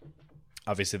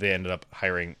 Obviously, they ended up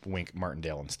hiring Wink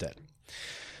Martindale instead.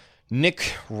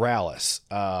 Nick Rallis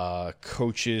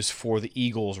coaches for the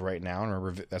Eagles right now. And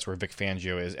remember, that's where Vic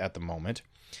Fangio is at the moment.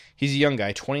 He's a young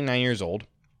guy, 29 years old.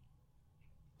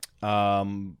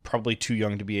 Probably too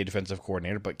young to be a defensive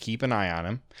coordinator, but keep an eye on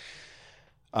him.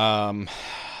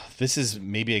 This is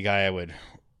maybe a guy I would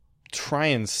try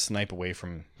and snipe away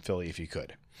from Philly if you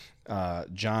could.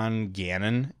 John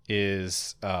Gannon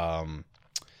is the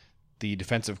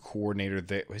defensive coordinator.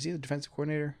 Was he the defensive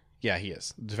coordinator? Yeah, he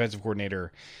is. The defensive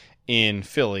coordinator in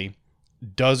Philly,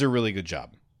 does a really good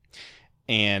job.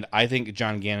 And I think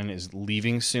John Gannon is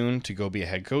leaving soon to go be a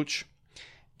head coach.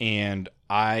 And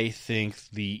I think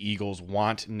the Eagles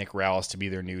want Nick Rallis to be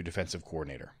their new defensive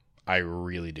coordinator. I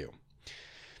really do.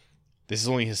 This is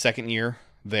only his 2nd year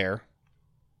there.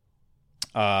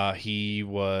 He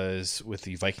was with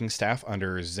the Viking staff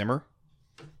under Zimmer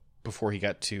before he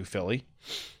got to Philly.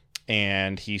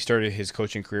 And he started his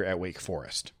coaching career at Wake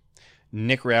Forest.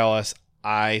 Nick Rallis,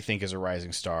 I think, is a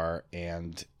rising star.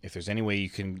 And if there's any way you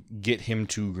can get him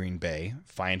to Green Bay,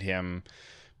 find him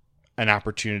an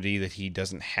opportunity that he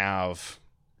doesn't have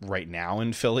right now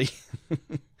in Philly,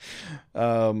 do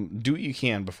what you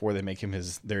can before they make him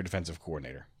their defensive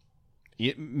coordinator.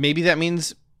 Maybe that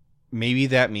means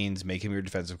make him your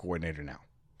defensive coordinator now.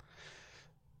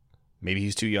 Maybe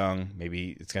he's too young.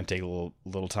 Maybe it's going to take a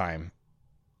little time.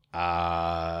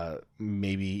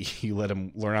 Maybe you let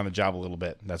him learn on the job a little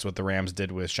bit. That's what the Rams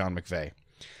did with Sean McVay.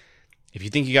 If you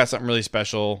think you got something really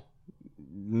special,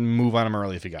 move on him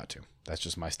early if you got to. That's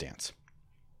just my stance.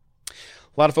 A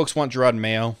lot of folks want Gerard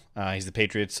Mayo. He's the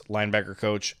Patriots linebacker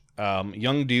coach.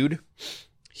 Young dude.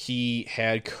 He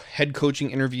had head coaching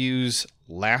interviews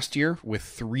last year with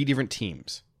 3 different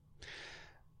teams.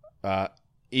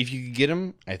 If you could get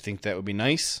him, I think that would be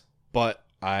nice. But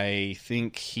I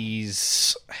think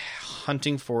he's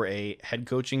hunting for a head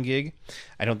coaching gig.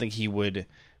 I don't think he would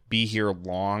be here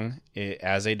long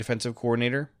as a defensive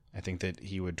coordinator. I think that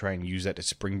he would try and use that to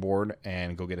springboard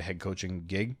and go get a head coaching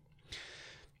gig.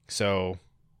 So,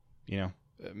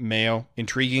 Mayo,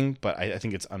 intriguing, but I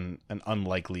think it's an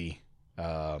unlikely,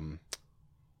 thing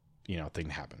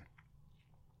to happen.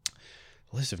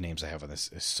 The list of names I have on this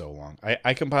is so long.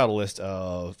 I compiled a list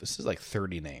of, this is like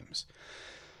 30 names.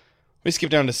 Let me skip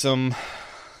down to some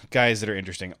guys that are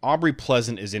interesting. Aubrey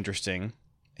Pleasant is interesting.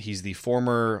 He's the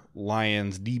former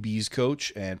Lions DBs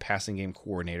coach and passing game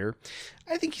coordinator.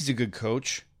 I think he's a good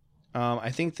coach.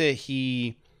 I think that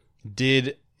he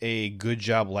did a good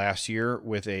job last year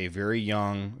with a very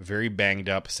young, very banged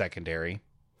up secondary.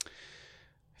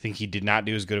 I think he did not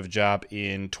do as good of a job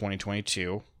in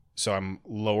 2022, so I'm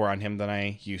lower on him than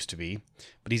I used to be.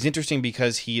 But he's interesting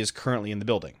because he is currently in the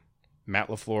building. Matt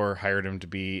LaFleur hired him to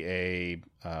be a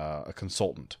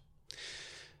consultant.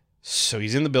 So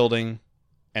he's in the building,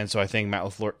 and so I think Matt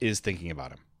LaFleur is thinking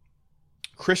about him.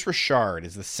 Chris Richard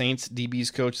is the Saints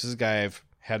DBs coach. This is a guy I've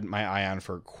had my eye on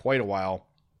for quite a while.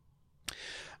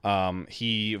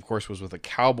 He, of course, was with the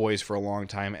Cowboys for a long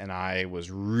time, and I was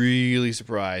really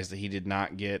surprised that he did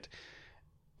not get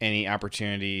any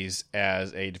opportunities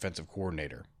as a defensive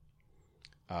coordinator.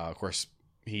 Of course,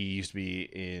 he used to be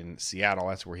in Seattle.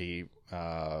 That's where he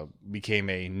became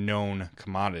a known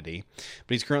commodity.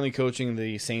 But he's currently coaching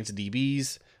the Saints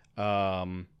DBs.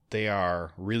 They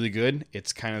are really good.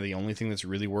 It's kind of the only thing that's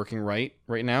really working right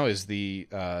now is the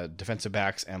defensive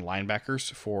backs and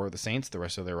linebackers for the Saints. The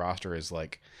rest of their roster is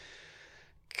like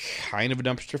kind of a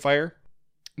dumpster fire.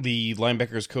 The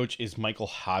linebackers coach is Michael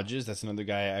Hodges. That's another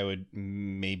guy I would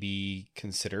maybe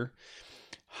consider.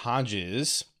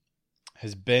 Hodges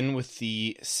has been with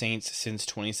the Saints since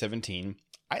 2017.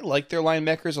 I like their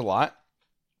linebackers a lot.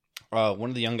 One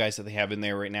of the young guys that they have in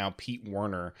there right now, Pete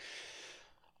Werner,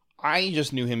 I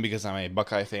just knew him because I'm a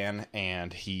Buckeye fan,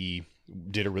 and he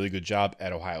did a really good job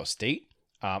at Ohio State.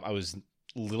 I was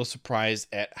a little surprised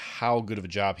at how good of a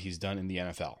job he's done in the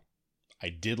NFL. I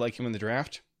did like him in the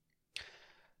draft.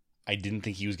 I didn't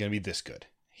think he was going to be this good.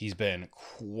 He's been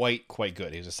quite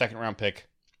good. He was a second-round pick.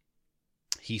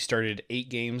 He started 8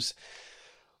 games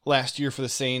last year for the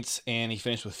Saints, and he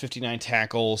finished with 59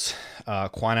 tackles.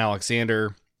 Quan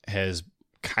Alexander has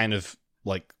kind of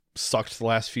like sucked the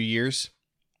last few years,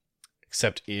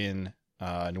 except in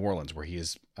New Orleans, where he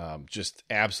has just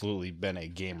absolutely been a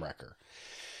game wrecker.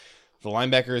 The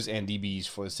linebackers and DBs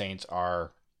for the Saints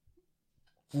are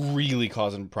really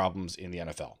causing problems in the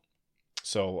NFL.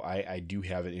 So I do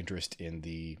have an interest in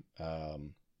the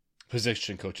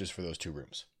position coaches for those two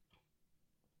rooms.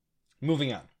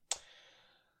 Moving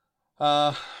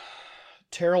on.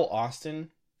 Terrell Austin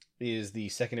is the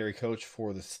secondary coach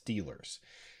for the Steelers.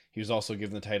 He was also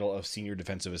given the title of senior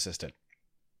defensive assistant.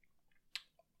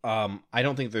 I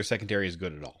don't think their secondary is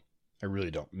good at all. I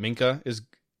really don't. Minka is,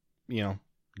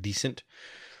 decent.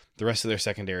 The rest of their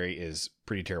secondary is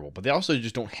pretty terrible. But they also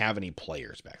just don't have any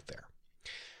players back there.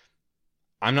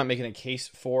 I'm not making a case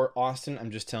for Austin.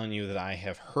 I'm just telling you that I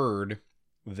have heard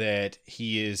that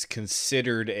he is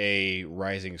considered a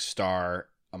rising star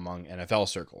among NFL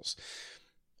circles.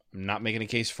 I'm not making a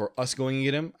case for us going to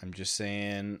get him. I'm just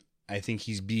saying I think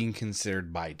he's being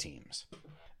considered by teams.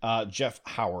 Jeff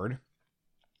Howard,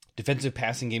 defensive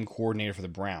passing game coordinator for the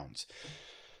Browns.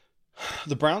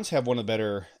 The Browns have one of the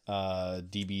better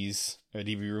DB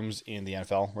rooms in the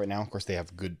NFL right now. Of course, they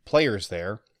have good players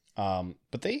there,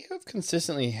 but they have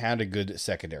consistently had a good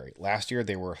secondary. Last year,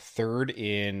 they were 3rd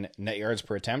in net yards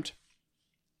per attempt.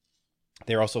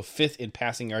 They're also 5th in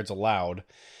passing yards allowed.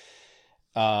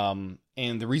 And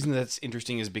the reason that's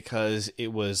interesting is because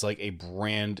it was like a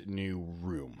brand new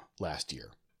room last year.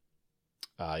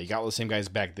 You got all the same guys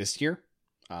back this year,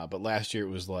 but last year it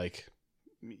was like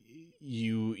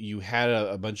you had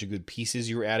a bunch of good pieces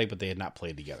you were adding, but they had not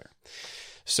played together.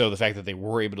 So the fact that they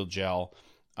were able to gel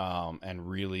and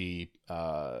really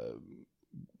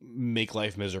make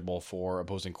life miserable for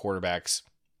opposing quarterbacks,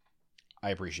 I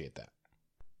appreciate that.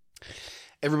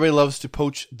 Everybody loves to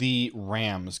poach the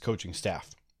Rams coaching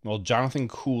staff. Well, Jonathan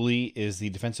Cooley is the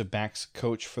defensive backs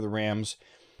coach for the Rams.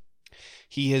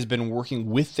 He has been working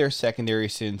with their secondary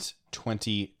since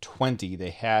 2020. They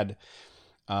had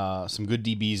some good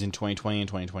DBs in 2020 and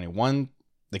 2021.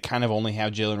 They kind of only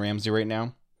have Jalen Ramsey right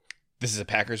now. This is a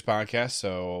Packers podcast,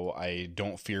 so I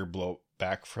don't fear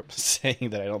blowback from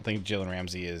saying that I don't think Jalen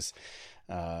Ramsey is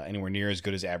anywhere near as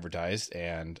good as advertised.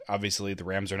 And obviously the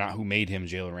Rams are not who made him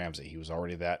Jalen Ramsey. He was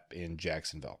already that in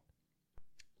Jacksonville.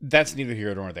 That's neither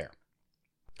here nor there.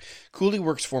 Cooley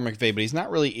works for McVay, but he's not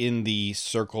really in the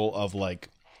circle of like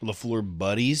LaFleur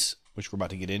buddies, which we're about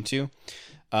to get into.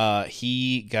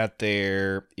 He got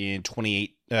there in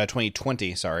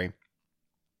 2020, sorry.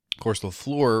 Of course,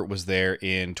 LaFleur was there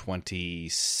in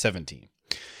 2017.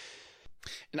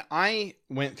 And I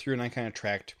went through and I kind of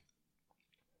tracked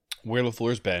where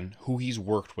LaFleur's been, who he's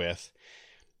worked with,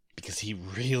 because he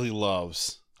really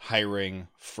loves hiring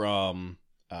from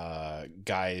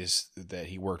guys that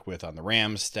he worked with on the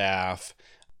Rams staff.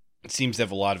 It seems to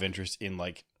have a lot of interest in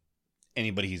like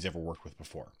anybody he's ever worked with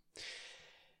before.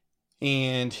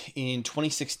 And in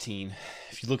 2016,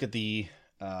 if you look at the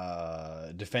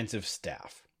defensive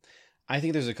staff, I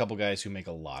think there's a couple guys who make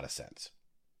a lot of sense.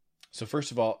 So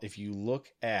first of all, if you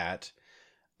look at,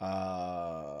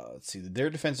 let's see, their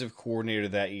defensive coordinator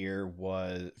that year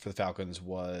for the Falcons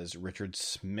was Richard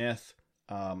Smith.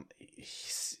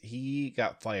 He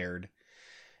got fired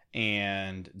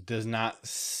and does not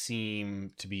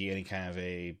seem to be any kind of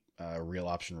a real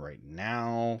option right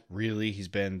now. Really, he's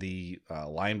been the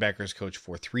linebackers coach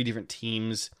for 3 different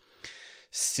teams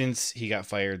since he got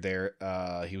fired there.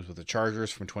 He was with the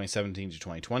Chargers from 2017 to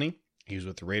 2020. He was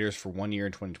with the Raiders for 1 year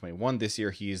in 2021. This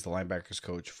year, he is the linebackers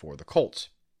coach for the Colts.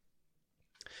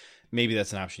 Maybe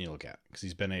that's an option you look at because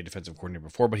he's been a defensive coordinator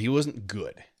before, but he wasn't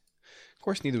good. Of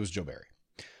course, neither was Joe Barry.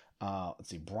 Let's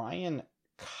see, Brian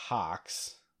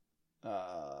Cox.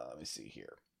 Let me see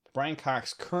here. Brian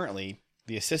Cox, currently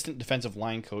the assistant defensive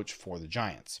line coach for the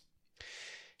Giants.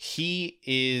 He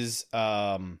is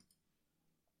doing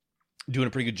a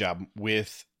pretty good job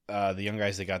with the young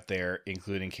guys they got there,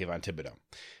 including Kayvon Thibodeau.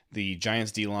 The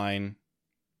Giants D-line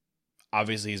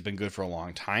obviously has been good for a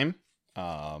long time,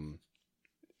 and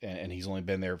he's only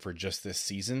been there for just this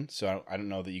season, so I don't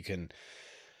know that you can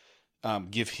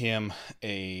give him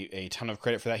a ton of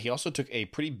credit for that. He also took a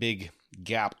pretty big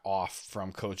gap off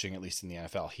from coaching, at least in the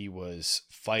NFL. He was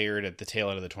fired at the tail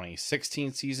end of the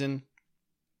 2016 season,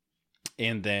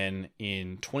 and then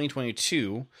in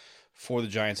 2022 for the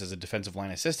Giants as a defensive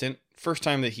line assistant, first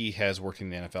time that he has worked in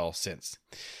the NFL since.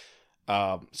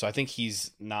 So I think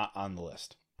he's not on the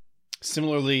list.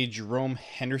 Similarly, Jerome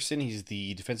Henderson, he's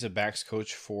the defensive backs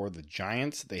coach for the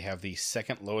Giants. They have the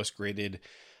second lowest graded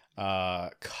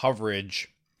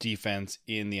coverage defense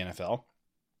in the NFL.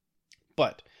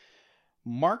 But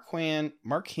Marquand,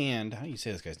 how do you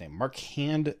say this guy's name?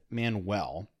 Marquand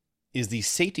Manuel is the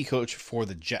safety coach for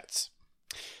the Jets.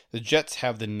 The Jets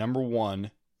have the number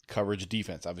 1 coverage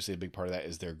defense. Obviously, a big part of that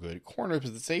is their good corners,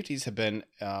 but the safeties have been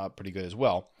pretty good as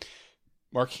well.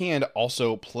 Marquand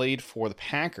also played for the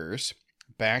Packers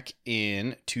back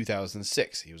in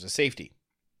 2006. He was a safety.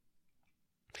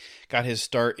 Got his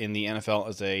start in the NFL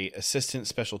as a assistant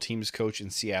special teams coach in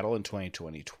Seattle in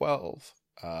 2012.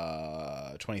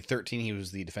 2013, he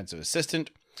was the defensive assistant.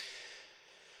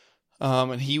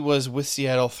 And he was with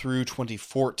Seattle through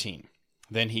 2014.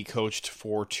 Then he coached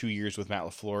for 2 years with Matt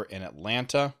LaFleur in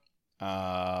Atlanta.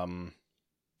 And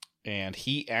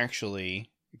he actually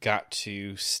got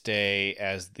to stay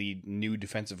as the new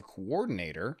defensive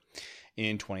coordinator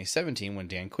in 2017 when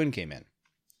Dan Quinn came in.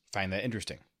 Find that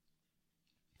interesting.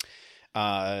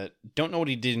 Don't know what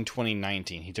he did in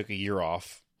 2019. He took a year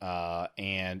off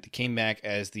and came back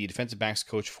as the defensive backs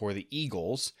coach for the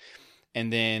Eagles,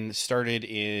 and then started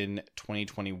in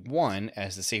 2021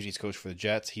 as the safeties coach for the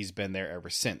Jets. He's been there ever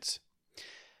since.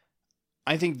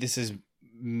 I think this is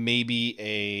maybe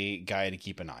a guy to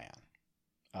keep an eye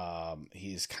on.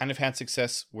 He's kind of had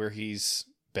success where he's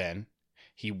been.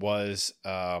 He was,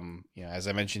 as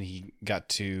I mentioned, he got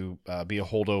to be a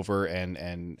holdover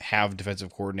and have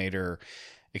defensive coordinator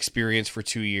experience for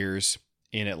 2 years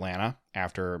in Atlanta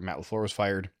after Matt LaFleur was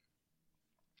fired.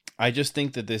 I just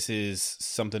think that this is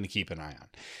something to keep an eye on.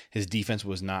 His defense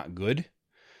was not good,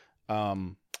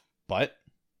 but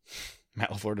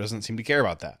Matt LaFleur doesn't seem to care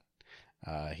about that.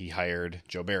 He hired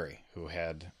Joe Barry, who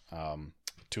had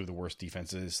 2 of the worst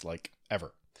defenses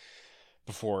ever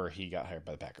before he got hired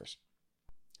by the Packers.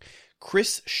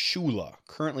 Chris Shula,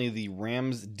 currently the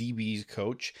Rams DBs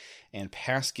coach and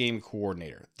pass game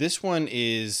coordinator. This one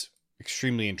is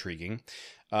extremely intriguing.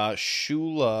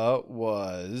 Shula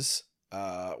was,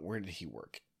 where did he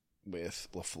work with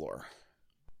LaFleur?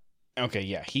 Okay,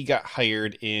 yeah, he got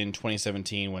hired in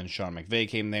 2017 when Sean McVay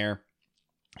came there.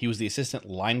 He was the assistant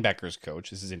linebackers coach.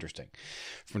 This is interesting.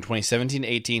 From 2017 to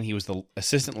 18, he was the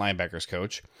assistant linebackers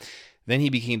coach. Then he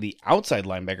became the outside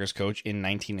linebackers coach in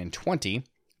 19 and 20.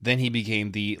 Then he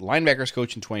became the linebackers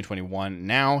coach in 2021.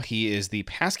 Now he is the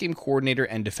pass game coordinator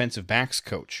and defensive backs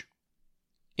coach.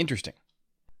 Interesting.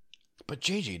 But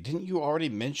JJ, didn't you already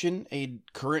mention a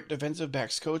current defensive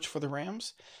backs coach for the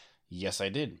Rams? Yes, I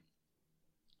did.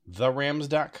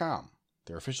 TheRams.com,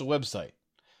 their official website,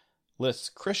 lists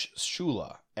Chris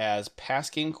Shula as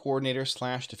pass game coordinator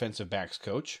 / defensive backs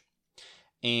coach,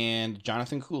 and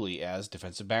Jonathan Cooley as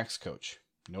defensive backs coach.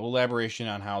 No elaboration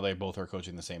on how they both are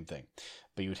coaching the same thing.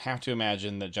 But you would have to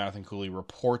imagine that Jonathan Cooley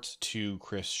reports to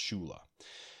Chris Shula.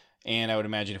 And I would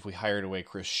imagine if we hired away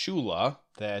Chris Shula,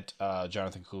 that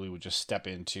Jonathan Cooley would just step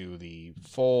into the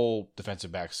full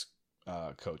defensive backs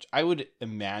coach. I would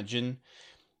imagine,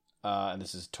 and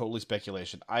this is totally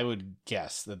speculation, I would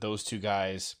guess that those two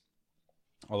guys,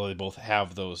 although they both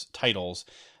have those titles,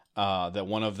 that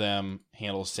one of them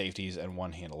handles safeties and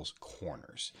one handles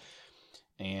corners.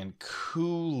 And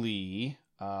Cooley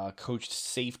coached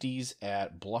safeties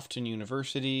at Bluffton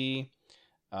University,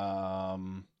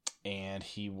 and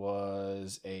he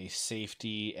was a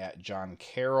safety at John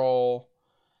Carroll.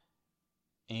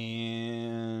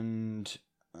 And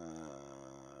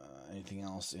anything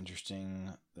else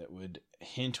interesting that would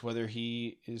hint whether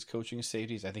he is coaching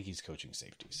safeties? I think he's coaching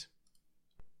safeties.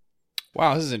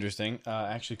 Wow, this is interesting.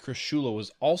 Actually, Chris Shula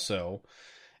was also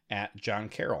at John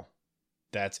Carroll.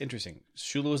 That's interesting.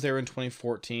 Shula was there in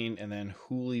 2014, and then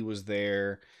Hooley was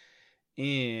there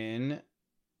in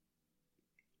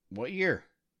what year?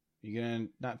 You gonna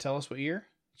not tell us what year?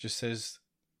 It just says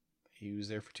he was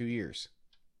there for 2 years.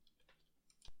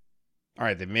 All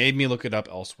right, they made me look it up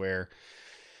elsewhere.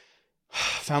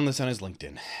 Found this on his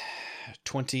LinkedIn.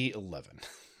 2011.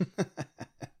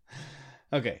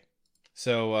 Okay.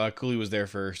 So Cooley was there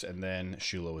first, and then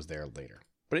Shula was there later.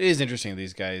 But it is interesting.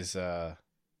 These guys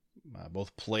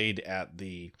both played at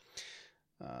the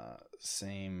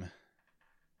same...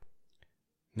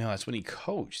 No, that's when he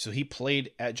coached. So he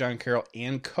played at John Carroll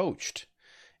and coached.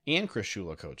 And Chris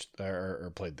Shula coached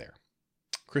or played there.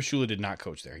 Chris Shula did not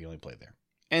coach there. He only played there.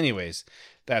 Anyways,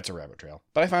 that's a rabbit trail.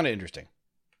 But I found it interesting.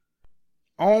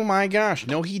 Oh my gosh.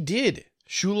 No, he did.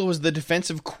 Shula was the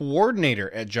defensive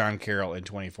coordinator at John Carroll in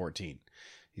 2014.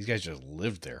 These guys just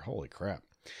lived there. Holy crap.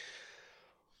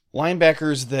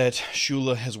 Linebackers that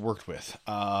Shula has worked with.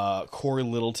 Corey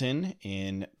Littleton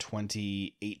in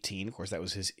 2018. Of course, that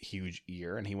was his huge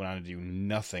year, and he went on to do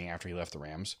nothing after he left the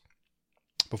Rams.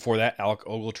 Before that, Alec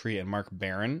Ogletree and Mark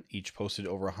Barron each posted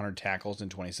over 100 tackles in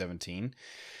 2017.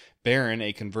 Barron,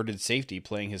 a converted safety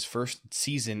playing his first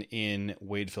season in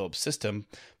Wade Phillips' system,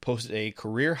 posted a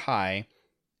career high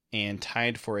and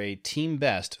tied for a team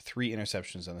best 3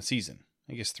 interceptions on the season.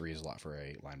 I guess 3 is a lot for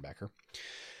a linebacker.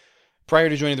 Prior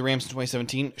to joining the Rams in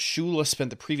 2017, Shula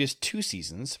spent the previous 2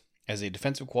 seasons as a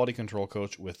defensive quality control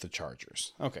coach with the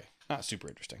Chargers. Okay, not super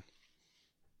interesting.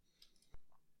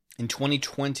 In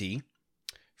 2020,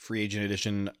 free agent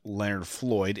addition Leonard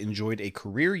Floyd enjoyed a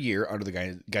career year under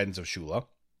the guidance of Shula.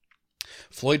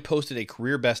 Floyd posted a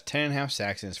career-best 10.5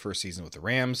 sacks in his first season with the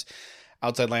Rams.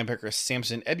 Outside linebacker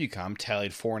Samson Ebukam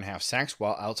tallied 4.5 sacks,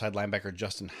 while outside linebacker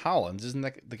Justin Hollins, isn't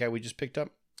that the guy we just picked up,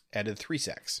 added 3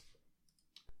 sacks.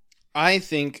 I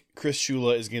think Chris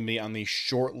Shula is going to be on the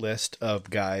short list of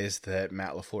guys that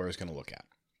Matt LaFleur is going to look at,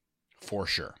 for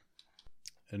sure.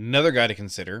 Another guy to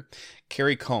consider,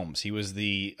 Kerry Combs. He was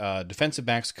the defensive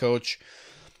backs coach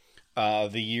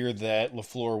the year that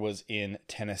LaFleur was in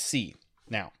Tennessee.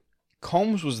 Now,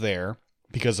 Combs was there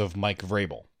because of Mike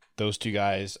Vrabel. Those 2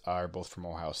 guys are both from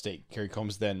Ohio State. Kerry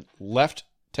Combs then left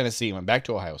Tennessee and went back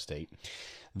to Ohio State.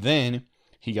 Then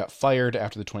he got fired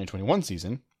after the 2021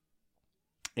 season,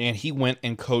 and he went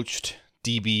and coached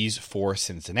DBs for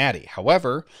Cincinnati.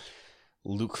 However,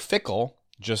 Luke Fickell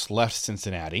just left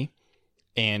Cincinnati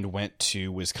and went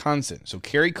to Wisconsin. So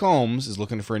Kerry Combs is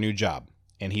looking for a new job,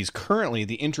 and he's currently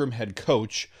the interim head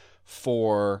coach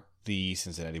for the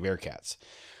Cincinnati Bearcats.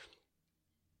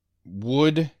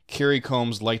 Would Kerry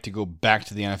Combs like to go back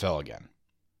to the NFL again?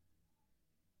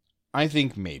 I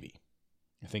think maybe.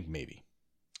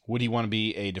 Would he want to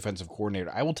be a defensive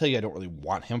coordinator? I will tell you, I don't really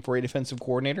want him for a defensive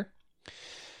coordinator.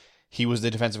 He was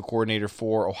the defensive coordinator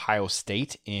for Ohio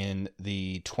State in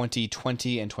the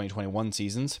 2020 and 2021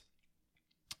 seasons.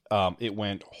 It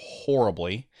went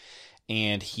horribly,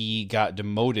 and he got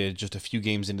demoted just a few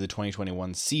games into the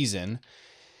 2021 season.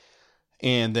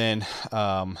 And then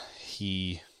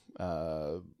he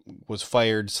was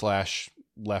fired /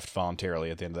 left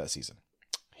voluntarily at the end of that season.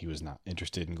 He was not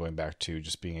interested in going back to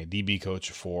just being a DB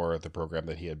coach for the program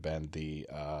that he had been the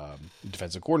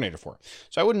defensive coordinator for.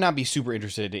 So I would not be super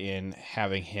interested in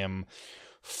having him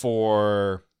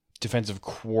for defensive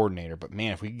coordinator. But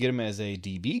man, if we could get him as a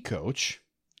DB coach,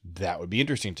 that would be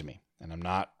interesting to me. And I'm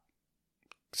not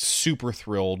super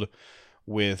thrilled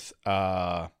with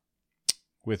Jerry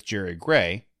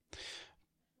Gray.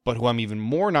 But who I'm even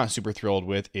more not super thrilled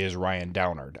with is Ryan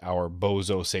Downard, our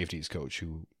bozo safeties coach,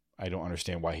 who I don't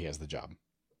understand why he has the job.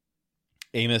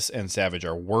 Amos and Savage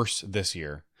are worse this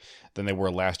year than they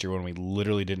were last year when we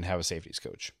literally didn't have a safeties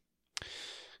coach.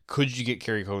 Could you get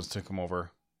Kerry Combs to come over?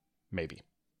 Maybe.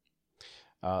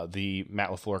 The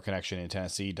Matt LaFleur connection in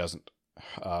Tennessee doesn't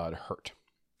hurt.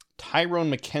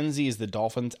 Tyrone McKenzie is the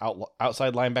Dolphins'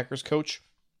 outside linebackers coach.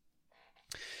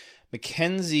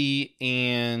 McKenzie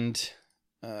and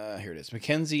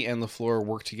LaFleur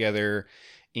worked together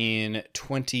in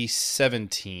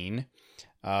 2017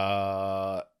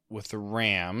 with the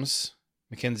Rams.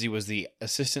 McKenzie was the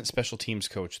assistant special teams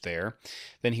coach there.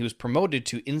 Then he was promoted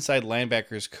to inside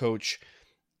linebackers coach.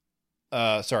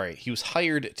 He was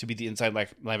hired to be the inside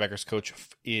linebackers coach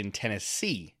in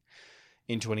Tennessee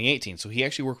in 2018. So he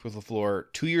actually worked with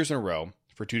LaFleur 2 years in a row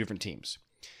for two different teams.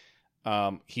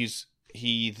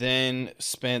 He then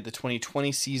spent the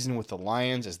 2020 season with the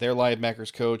Lions as their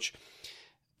linebackers coach,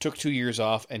 took 2 years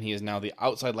off, and he is now the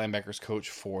outside linebackers coach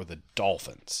for the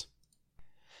Dolphins.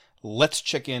 Let's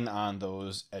check in on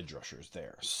those edge rushers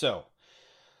there. So,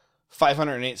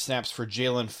 508 snaps for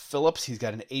Jalen Phillips. He's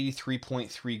got an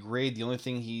 83.3 grade. The only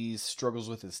thing he struggles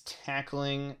with is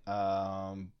tackling,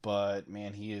 but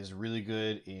man, he is really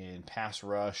good in pass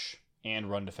rush and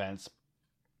run defense.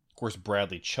 Of course,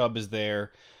 Bradley Chubb is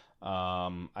there.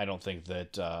 I don't think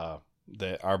that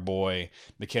our boy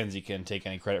McKenzie can take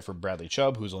any credit for Bradley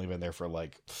Chubb, who's only been there for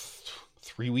like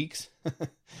 3 weeks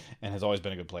and has always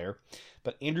been a good player.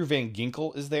 But Andrew Van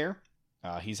Ginkel is there.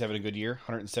 He's having a good year,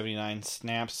 179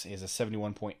 snaps. He has a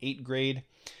 71.8 grade.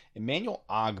 Emmanuel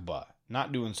Ogbah,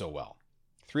 not doing so well.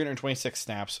 326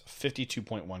 snaps,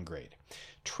 52.1 grade.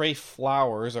 Trey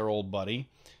Flowers, our old buddy,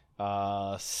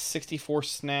 64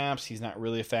 snaps. He's not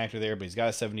really a factor there, but he's got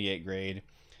a 78 grade.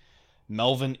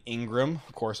 Melvin Ingram,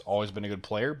 of course, always been a good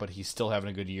player, but he's still having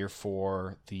a good year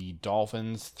for the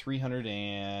Dolphins.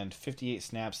 358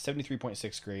 snaps,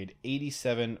 73.6 grade,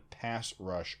 87 pass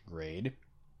rush grade.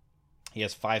 He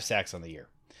has 5 sacks on the year.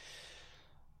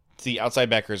 The outside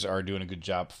backers are doing a good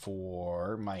job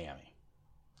for Miami.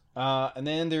 And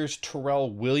then there's Terrell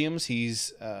Williams.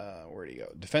 He's, where'd he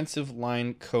go? Defensive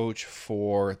line coach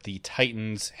for the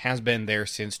Titans. Has been there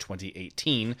since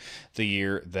 2018, the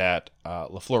year that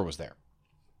LaFleur was there.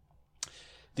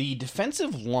 The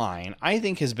defensive line, I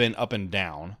think, has been up and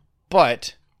down,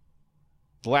 but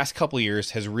the last couple of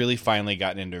years has really finally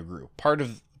gotten into a groove. Part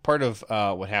of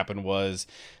what happened was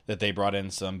that they brought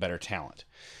in some better talent.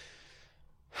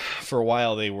 For a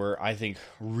while, they were, I think,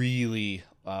 really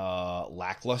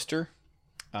lackluster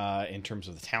in terms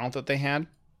of the talent that they had.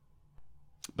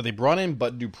 But they brought in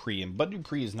Bud Dupree, and Bud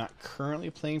Dupree is not currently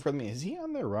playing for them. Is he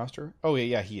on their roster? Oh,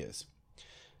 yeah, he is.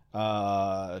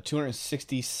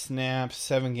 260 snaps,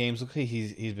 7 games. Okay,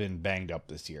 he's been banged up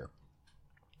this year.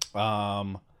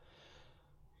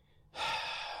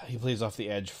 He plays off the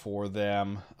edge for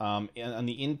them. On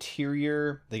the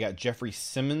interior, they got Jeffrey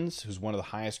Simmons, who's one of the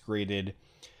highest graded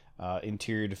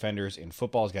interior defenders in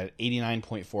football. He's got an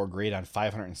 89.4 grade on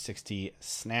 560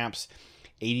 snaps,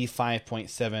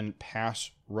 85.7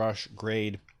 pass rush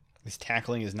grade. His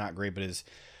tackling is not great, but his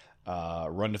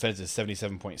run defense is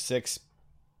 77.6.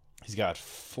 He's got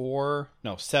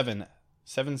 7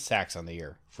 sacks on the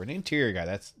year. For an interior guy,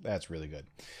 that's really good.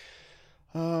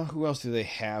 Who else do they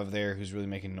have there who's really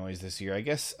making noise this year? I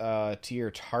guess Tier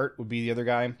Tart would be the other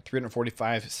guy.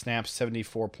 345 snaps,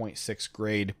 74.6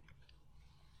 grade.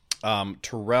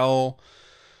 Terrell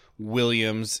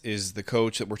Williams is the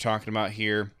coach that we're talking about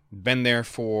here. Been there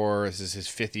this is his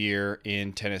 5th year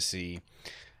in Tennessee.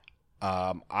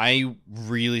 I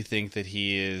really think that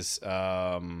he is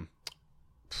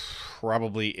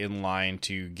probably in line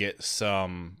to get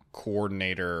some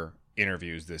coordinator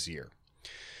interviews this year.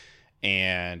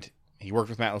 And he worked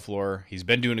with Matt LaFleur. He's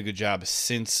been doing a good job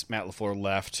since Matt LaFleur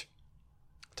left.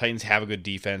 Titans have a good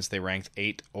defense. They ranked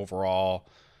 8th overall.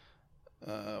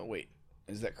 Wait,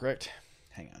 is that correct?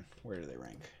 Hang on. Where do they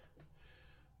rank?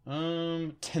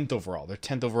 10th overall. They're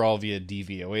 10th overall via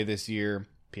DVOA this year.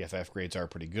 PFF grades are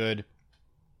pretty good.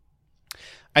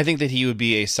 I think that he would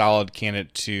be a solid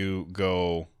candidate to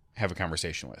go have a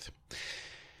conversation with.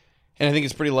 And I think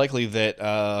it's pretty likely that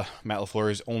Matt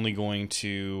LaFleur is only going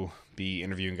to be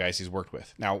interviewing guys he's worked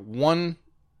with. Now, one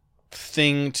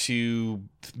thing to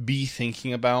be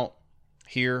thinking about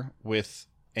here with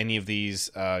any of these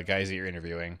guys that you're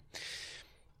interviewing,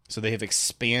 so they have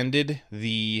expanded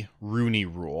the Rooney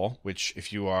Rule, which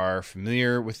if you are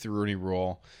familiar with the Rooney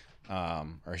Rule, or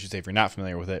I should say if you're not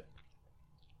familiar with it,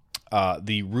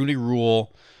 the Rooney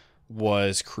Rule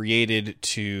was created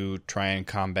to try and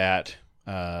combat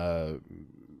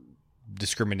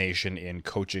discrimination in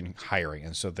coaching hiring.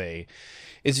 And so they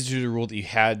instituted a rule that you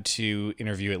had to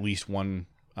interview at least one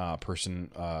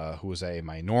person who was a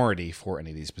minority for any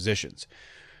of these positions,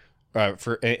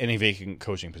 for any vacant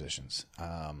coaching positions.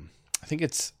 I think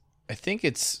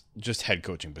it's just head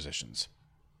coaching positions.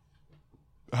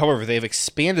 However, they've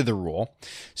expanded the rule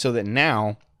so that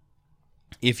now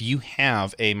if you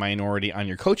have a minority on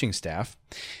your coaching staff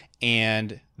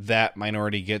and that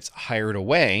minority gets hired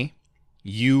away,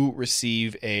 you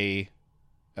receive 2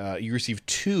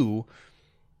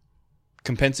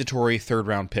 compensatory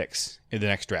 3rd-round picks in the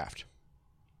next draft.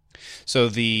 So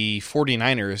the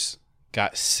 49ers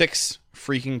got 6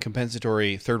 freaking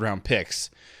compensatory third-round picks.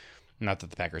 Not that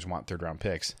the Packers want third-round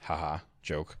picks. Haha,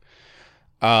 joke.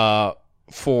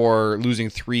 For losing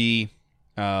 3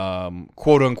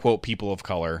 quote-unquote people of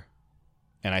color.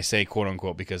 And I say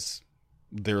quote-unquote because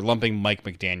they're lumping Mike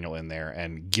McDaniel in there,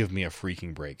 and give me a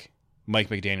freaking break. Mike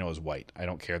McDaniel is white. I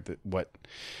don't care what...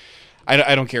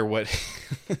 I don't care what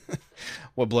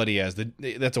what blood he has.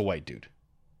 That's a white dude.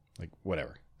 Like,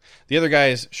 whatever. The other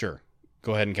guys, sure.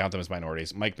 Go ahead and count them as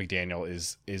minorities. Mike McDaniel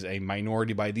is a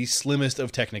minority by the slimmest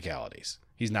of technicalities.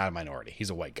 He's not a minority. He's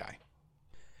a white guy.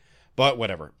 But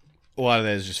whatever. A lot of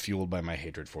that is just fueled by my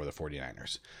hatred for the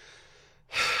 49ers.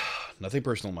 Nothing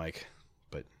personal, Mike,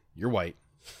 but you're white.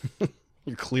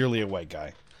 You're clearly a white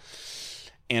guy.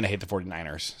 And I hate the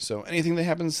 49ers. So anything that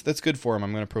happens that's good for him,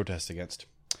 I'm going to protest against.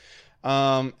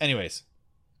 Anyways,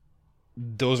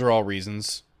 those are all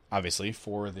reasons, obviously,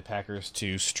 for the Packers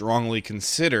to strongly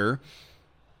consider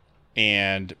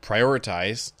and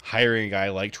prioritize hiring a guy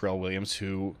like Terrell Williams,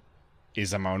 who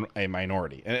is a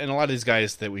minority. And a lot of these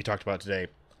guys that we talked about today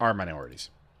are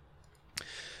minorities.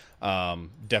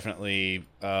 Definitely,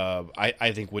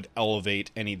 I think would elevate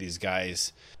any of these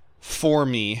guys for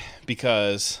me,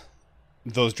 because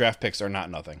those draft picks are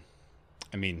not nothing.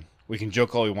 I mean, we can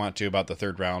joke all we want to about the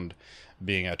third round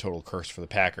being a total curse for the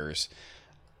Packers.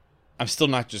 I'm still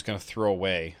not just going to throw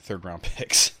away third round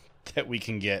picks that we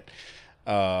can get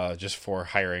just for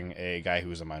hiring a guy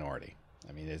who's a minority.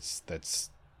 I mean, that's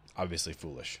obviously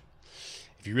foolish.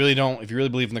 If you really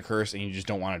believe in the curse and you just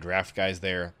don't want to draft guys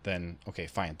there, then okay,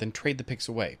 fine. Then trade the picks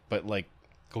away. But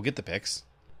go get the picks.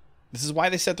 This is why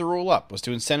they set the rule up, was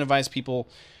to incentivize people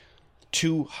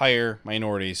to hire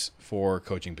minorities for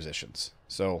coaching positions.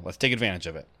 So let's take advantage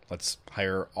of it. Let's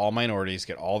hire all minorities,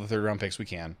 get all the third round picks we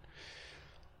can.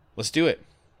 Let's do it.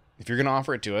 If you're going to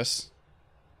offer it to us,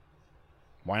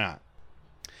 why not?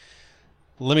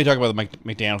 Let me talk about the Mike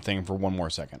McDaniel thing for one more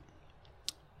second.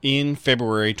 In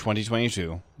February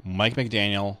 2022, Mike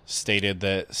McDaniel stated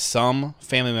that some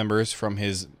family members from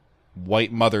his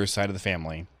white mother's side of the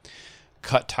family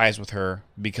cut ties with her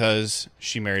because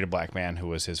she married a black man who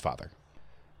was his father.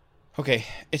 Okay,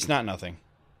 it's not nothing.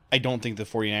 I don't think the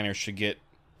 49ers should get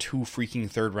 2 freaking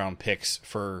third-round picks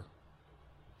for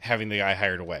having the guy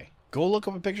hired away. Go look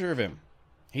up a picture of him.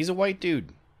 He's a white dude.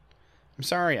 I'm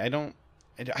sorry, I don't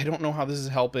know how this is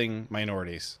helping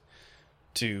minorities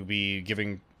to be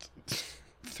giving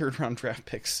third-round draft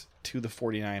picks to the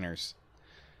 49ers.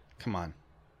 Come on.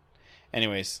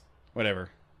 Anyways, whatever.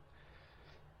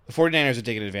 The 49ers are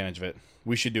taking advantage of it.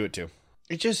 We should do it too.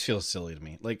 It just feels silly to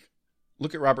me.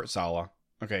 Look at Robert Saleh.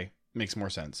 Okay, makes more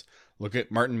sense. Look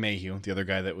at Martin Mayhew, the other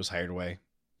guy that was hired away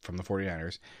from the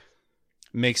 49ers.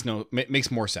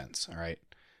 Makes more sense, all right?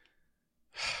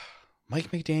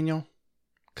 Mike McDaniel?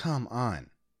 Come on.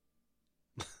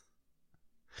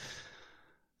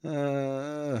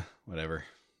 Whatever.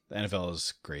 The NFL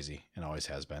is crazy and always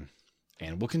has been,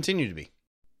 and will continue to be.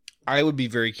 I would be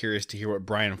very curious to hear what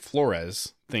Brian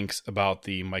Flores thinks about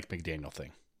the Mike McDaniel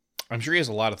thing. I'm sure he has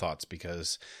a lot of thoughts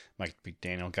because Mike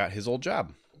McDaniel got his old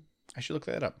job. I should look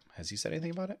that up. Has he said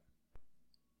anything about it?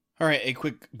 All right, a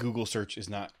quick Google search is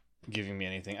not giving me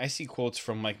anything. I see quotes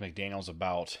from Mike McDaniels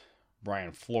about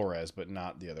Brian Flores, but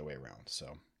not the other way around.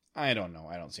 So I don't know.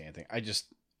 I don't see anything.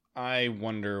 I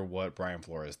wonder what Brian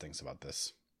Flores thinks about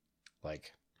this.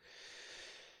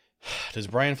 Does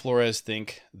Brian Flores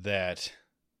think that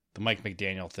the Mike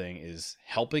McDaniel thing is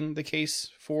helping the case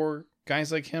for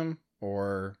guys like him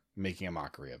or making a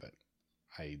mockery of it?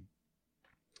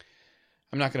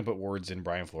 I'm not going to put words in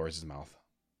Brian Flores' mouth,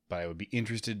 but I would be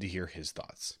interested to hear his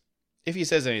thoughts. If he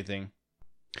says anything,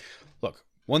 look,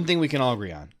 one thing we can all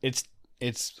agree on, it's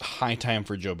high time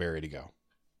for Joe Barry to go.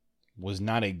 Was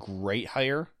not a great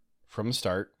hire from the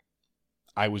start.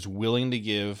 I was willing to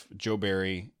give Joe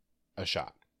Barry a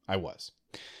shot. I was.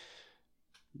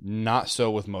 Not so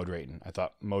with Mo Drayton. I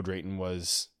thought Mo Drayton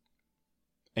was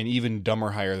an even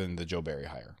dumber hire than the Joe Barry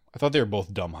hire. I thought they were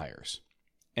both dumb hires.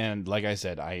 And like I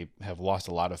said, I have lost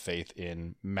a lot of faith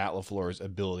in Matt LaFleur's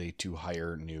ability to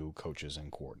hire new coaches and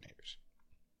coordinators.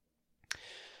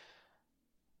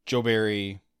 Joe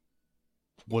Barry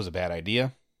was a bad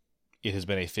idea. It has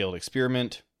been a failed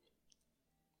experiment.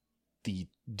 The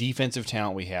defensive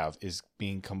talent we have is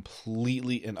being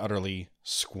completely and utterly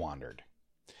squandered.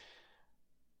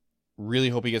 Really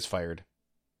hope he gets fired.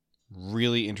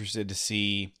 Really interested to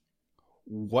see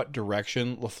what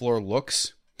direction LaFleur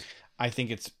looks. I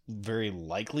think it's very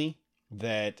likely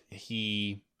that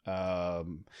he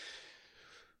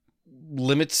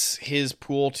limits his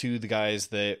pool to the guys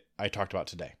that I talked about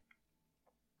today.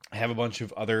 I have a bunch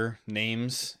of other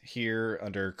names here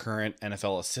under current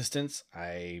NFL assistants.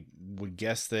 I would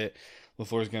guess that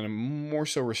LaFleur is going to more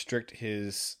so restrict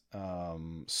his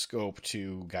scope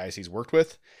to guys he's worked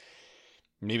with.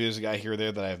 Maybe there's a guy here or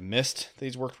there that I've missed that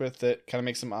he's worked with that kind of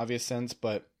makes some obvious sense,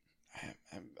 but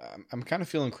I'm kind of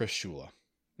feeling Chris Shula.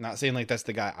 Not saying like that's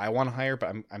the guy I want to hire,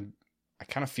 but I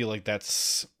kind of feel like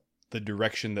that's the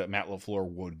direction that Matt LaFleur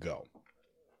would go.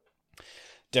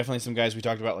 Definitely some guys we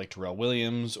talked about like Terrell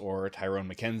Williams or Tyrone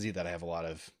McKenzie that I have a lot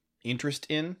of interest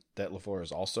in that LaFleur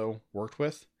has also worked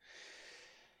with.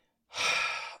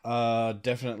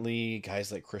 Definitely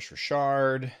guys like Chris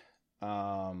Richard.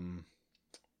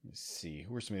 Let's see.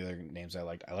 Who are some of the other names I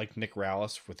liked? I liked Nick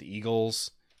Rallis with the Eagles.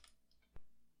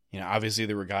 You know, obviously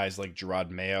there were guys like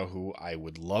Gerard Mayo who I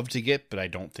would love to get, but I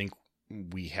don't think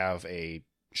we have a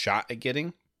shot at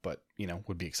getting, but, you know,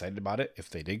 would be excited about it if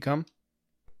they did come.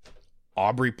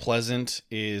 Aubrey Pleasant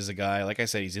is a guy, like I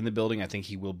said, he's in the building. I think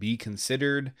he will be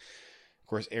considered. Of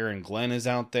course, Aaron Glenn is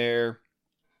out there.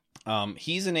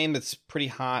 He's a name that's pretty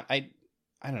hot. I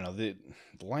don't know. The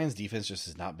Lions defense just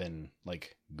has not been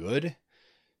like good.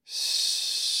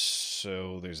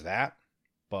 So there's that.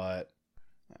 But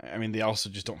I mean, they also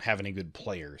just don't have any good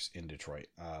players in Detroit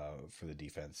for the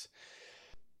defense.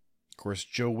 Of course,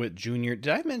 Joe Witt Jr. Did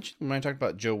I mention when I talked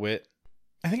about Joe Witt?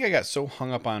 I think I got so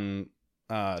hung up on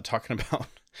talking about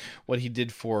what he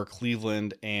did for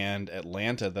Cleveland and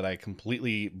Atlanta that I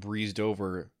completely breezed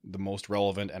over the most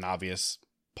relevant and obvious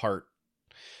part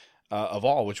of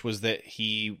all, which was that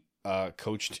he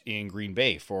coached in Green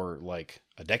Bay for like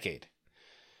a decade.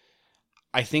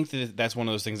 I think that that's one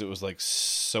of those things that was like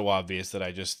so obvious that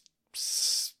I just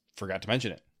forgot to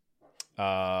mention it.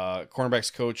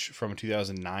 Cornerbacks coach from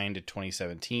 2009 to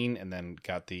 2017, and then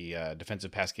got the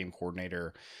defensive pass game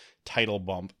coordinator title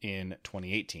bump in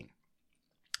 2018.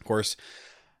 Of course,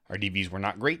 our DBs were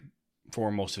not great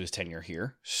for most of his tenure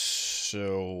here.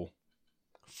 So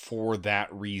for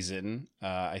that reason,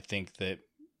 I think that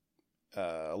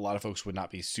a lot of folks would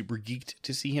not be super geeked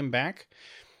to see him back,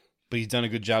 but he's done a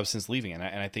good job since leaving. And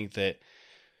I think that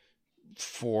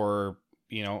for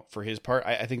his part,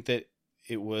 I think that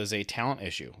it was a talent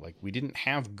issue. Like, we didn't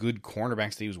have good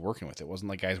cornerbacks that he was working with. It wasn't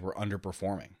like guys were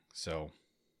underperforming. So,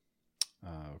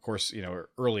 of course,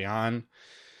 early on,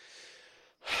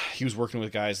 he was working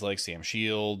with guys like Sam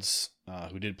Shields,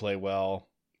 who did play well.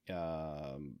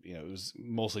 It was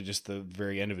mostly just the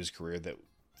very end of his career that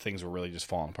things were really just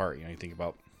falling apart. You think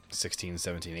about 16,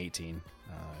 17, 18.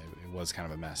 It was kind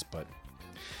of a mess. But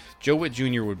Joe Witt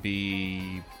Jr. would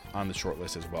be on the short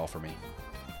list as well for me.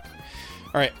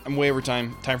 All right, I'm way over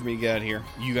time. Time for me to get out of here.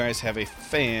 You guys have a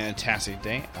fantastic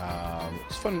day.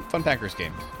 It's fun Packers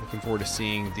game. Looking forward to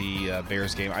seeing the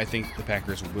Bears game. I think the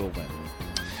Packers will win.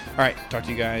 All right, talk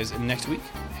to you guys next week.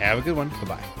 Have a good one.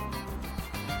 Bye-bye.